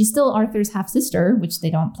enemy. She's still Arthur's half-sister, which they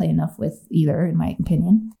don't play enough with either, in my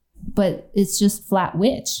opinion. But it's just flat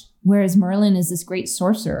witch. Whereas Merlin is this great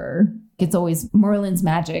sorcerer. It's always Merlin's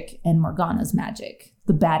magic and Morgana's magic.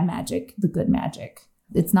 The bad magic, the good magic.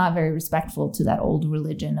 It's not very respectful to that old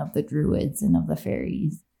religion of the druids and of the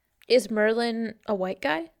fairies. Is Merlin a white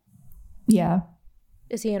guy? Yeah.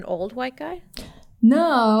 Is he an old white guy?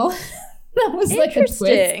 No. That was like a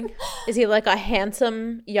twist. Is he like a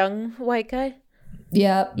handsome young white guy?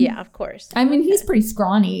 Yeah. Yeah, of course. He's pretty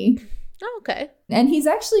scrawny. Oh, okay. And he's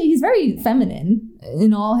very feminine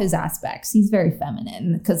in all his aspects. He's very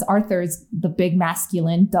feminine because Arthur's the big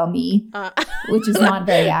masculine dummy, which is not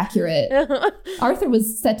very accurate. Arthur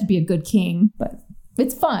was said to be a good king, but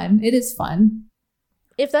it's fun. It is fun.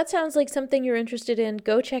 If that sounds like something you're interested in,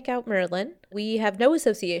 go check out Merlin. We have no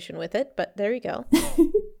association with it, but there you go.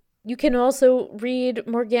 You can also read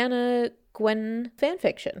Morgana Gwen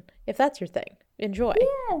fanfiction, if that's your thing. Enjoy.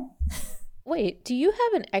 Yeah. Wait, do you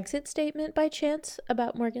have an exit statement by chance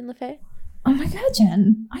about Morgan Le Fay? Oh my God,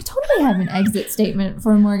 Jen. I totally have an exit statement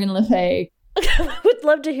for Morgan Le Fay. I would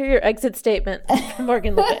love to hear your exit statement for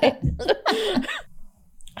Morgan Le Fay.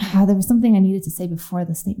 There was something I needed to say before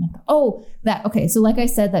the statement. Oh, okay. So like I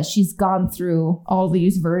said, that she's gone through all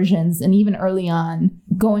these versions and even early on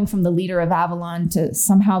going from the leader of Avalon to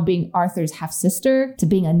somehow being Arthur's half-sister, to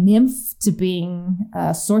being a nymph, to being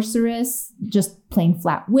a sorceress, just plain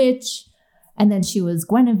flat witch. And then she was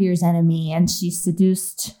Guinevere's enemy and she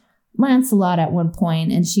seduced Lancelot at one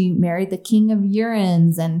point and she married the king of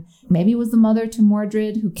Urins and maybe was the mother to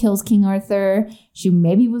Mordred who kills King Arthur. She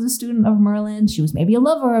maybe was a student of Merlin. She was maybe a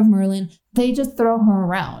lover of Merlin. They just throw her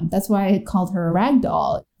around. That's why I called her a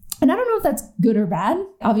ragdoll. And I don't know if that's good or bad.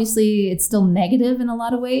 Obviously, it's still negative in a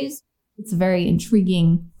lot of ways. It's a very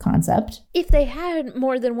intriguing concept. If they had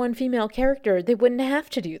more than one female character, they wouldn't have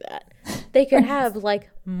to do that. They could have like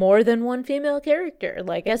more than one female character,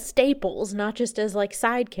 like as staples, not just as like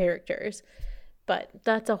side characters. But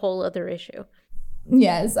that's a whole other issue.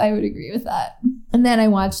 Yes, I would agree with that. And then I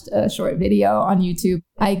watched a short video on YouTube.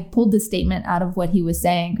 I pulled the statement out of what he was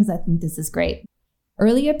saying because I think this is great.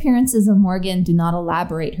 Early appearances of Morgan do not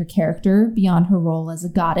elaborate her character beyond her role as a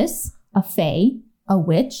goddess, a fae, a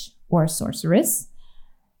witch, or a sorceress.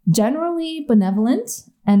 Generally benevolent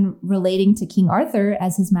and relating to King Arthur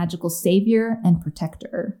as his magical savior and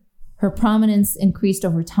protector. Her prominence increased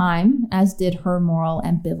over time, as did her moral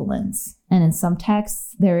ambivalence. And in some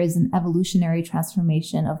texts, there is an evolutionary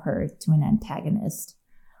transformation of her to an antagonist.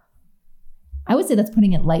 I would say that's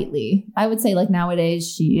putting it lightly. I would say like nowadays,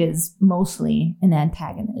 she is mostly an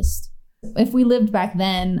antagonist. If we lived back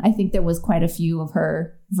then, I think there was quite a few of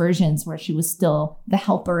her versions where she was still the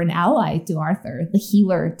helper and ally to Arthur, the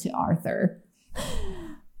healer to Arthur.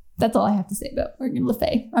 That's all I have to say about Morgan Le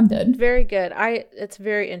Fay. I'm done. Very good. It's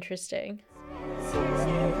very interesting.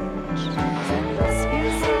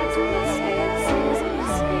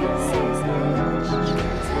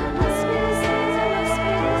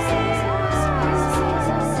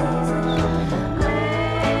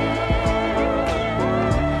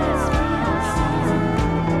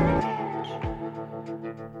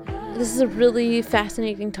 is a really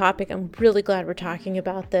fascinating topic. I'm really glad we're talking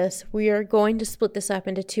about this. We are going to split this up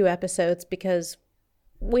into 2 episodes because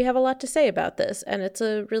we have a lot to say about this, and it's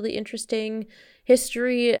a really interesting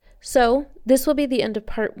history. So this will be the end of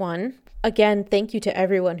part 1. Again, thank you to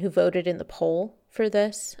everyone who voted in the poll for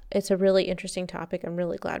this. It's a really interesting topic. I'm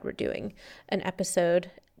really glad we're doing an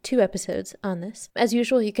episode, 2 episodes on this. As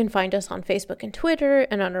usual, you can find us on Facebook and Twitter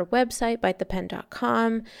and on our website,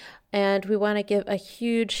 bitethepen.com. And we want to give a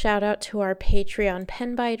huge shout out to our Patreon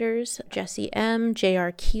penbiters, Jesse M,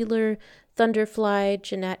 JR Keeler, Thunderfly,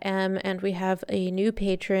 Jeanette M, and we have a new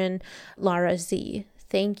patron, Lara Z.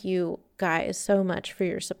 Thank you guys so much for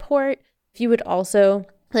your support. If you would also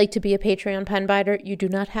like to be a Patreon penbiter, you do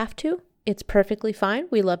not have to. It's perfectly fine.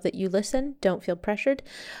 We love that you listen. Don't feel pressured.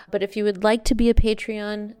 But if you would like to be a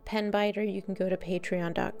Patreon penbiter, you can go to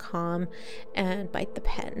patreon.com and bite the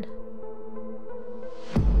pen.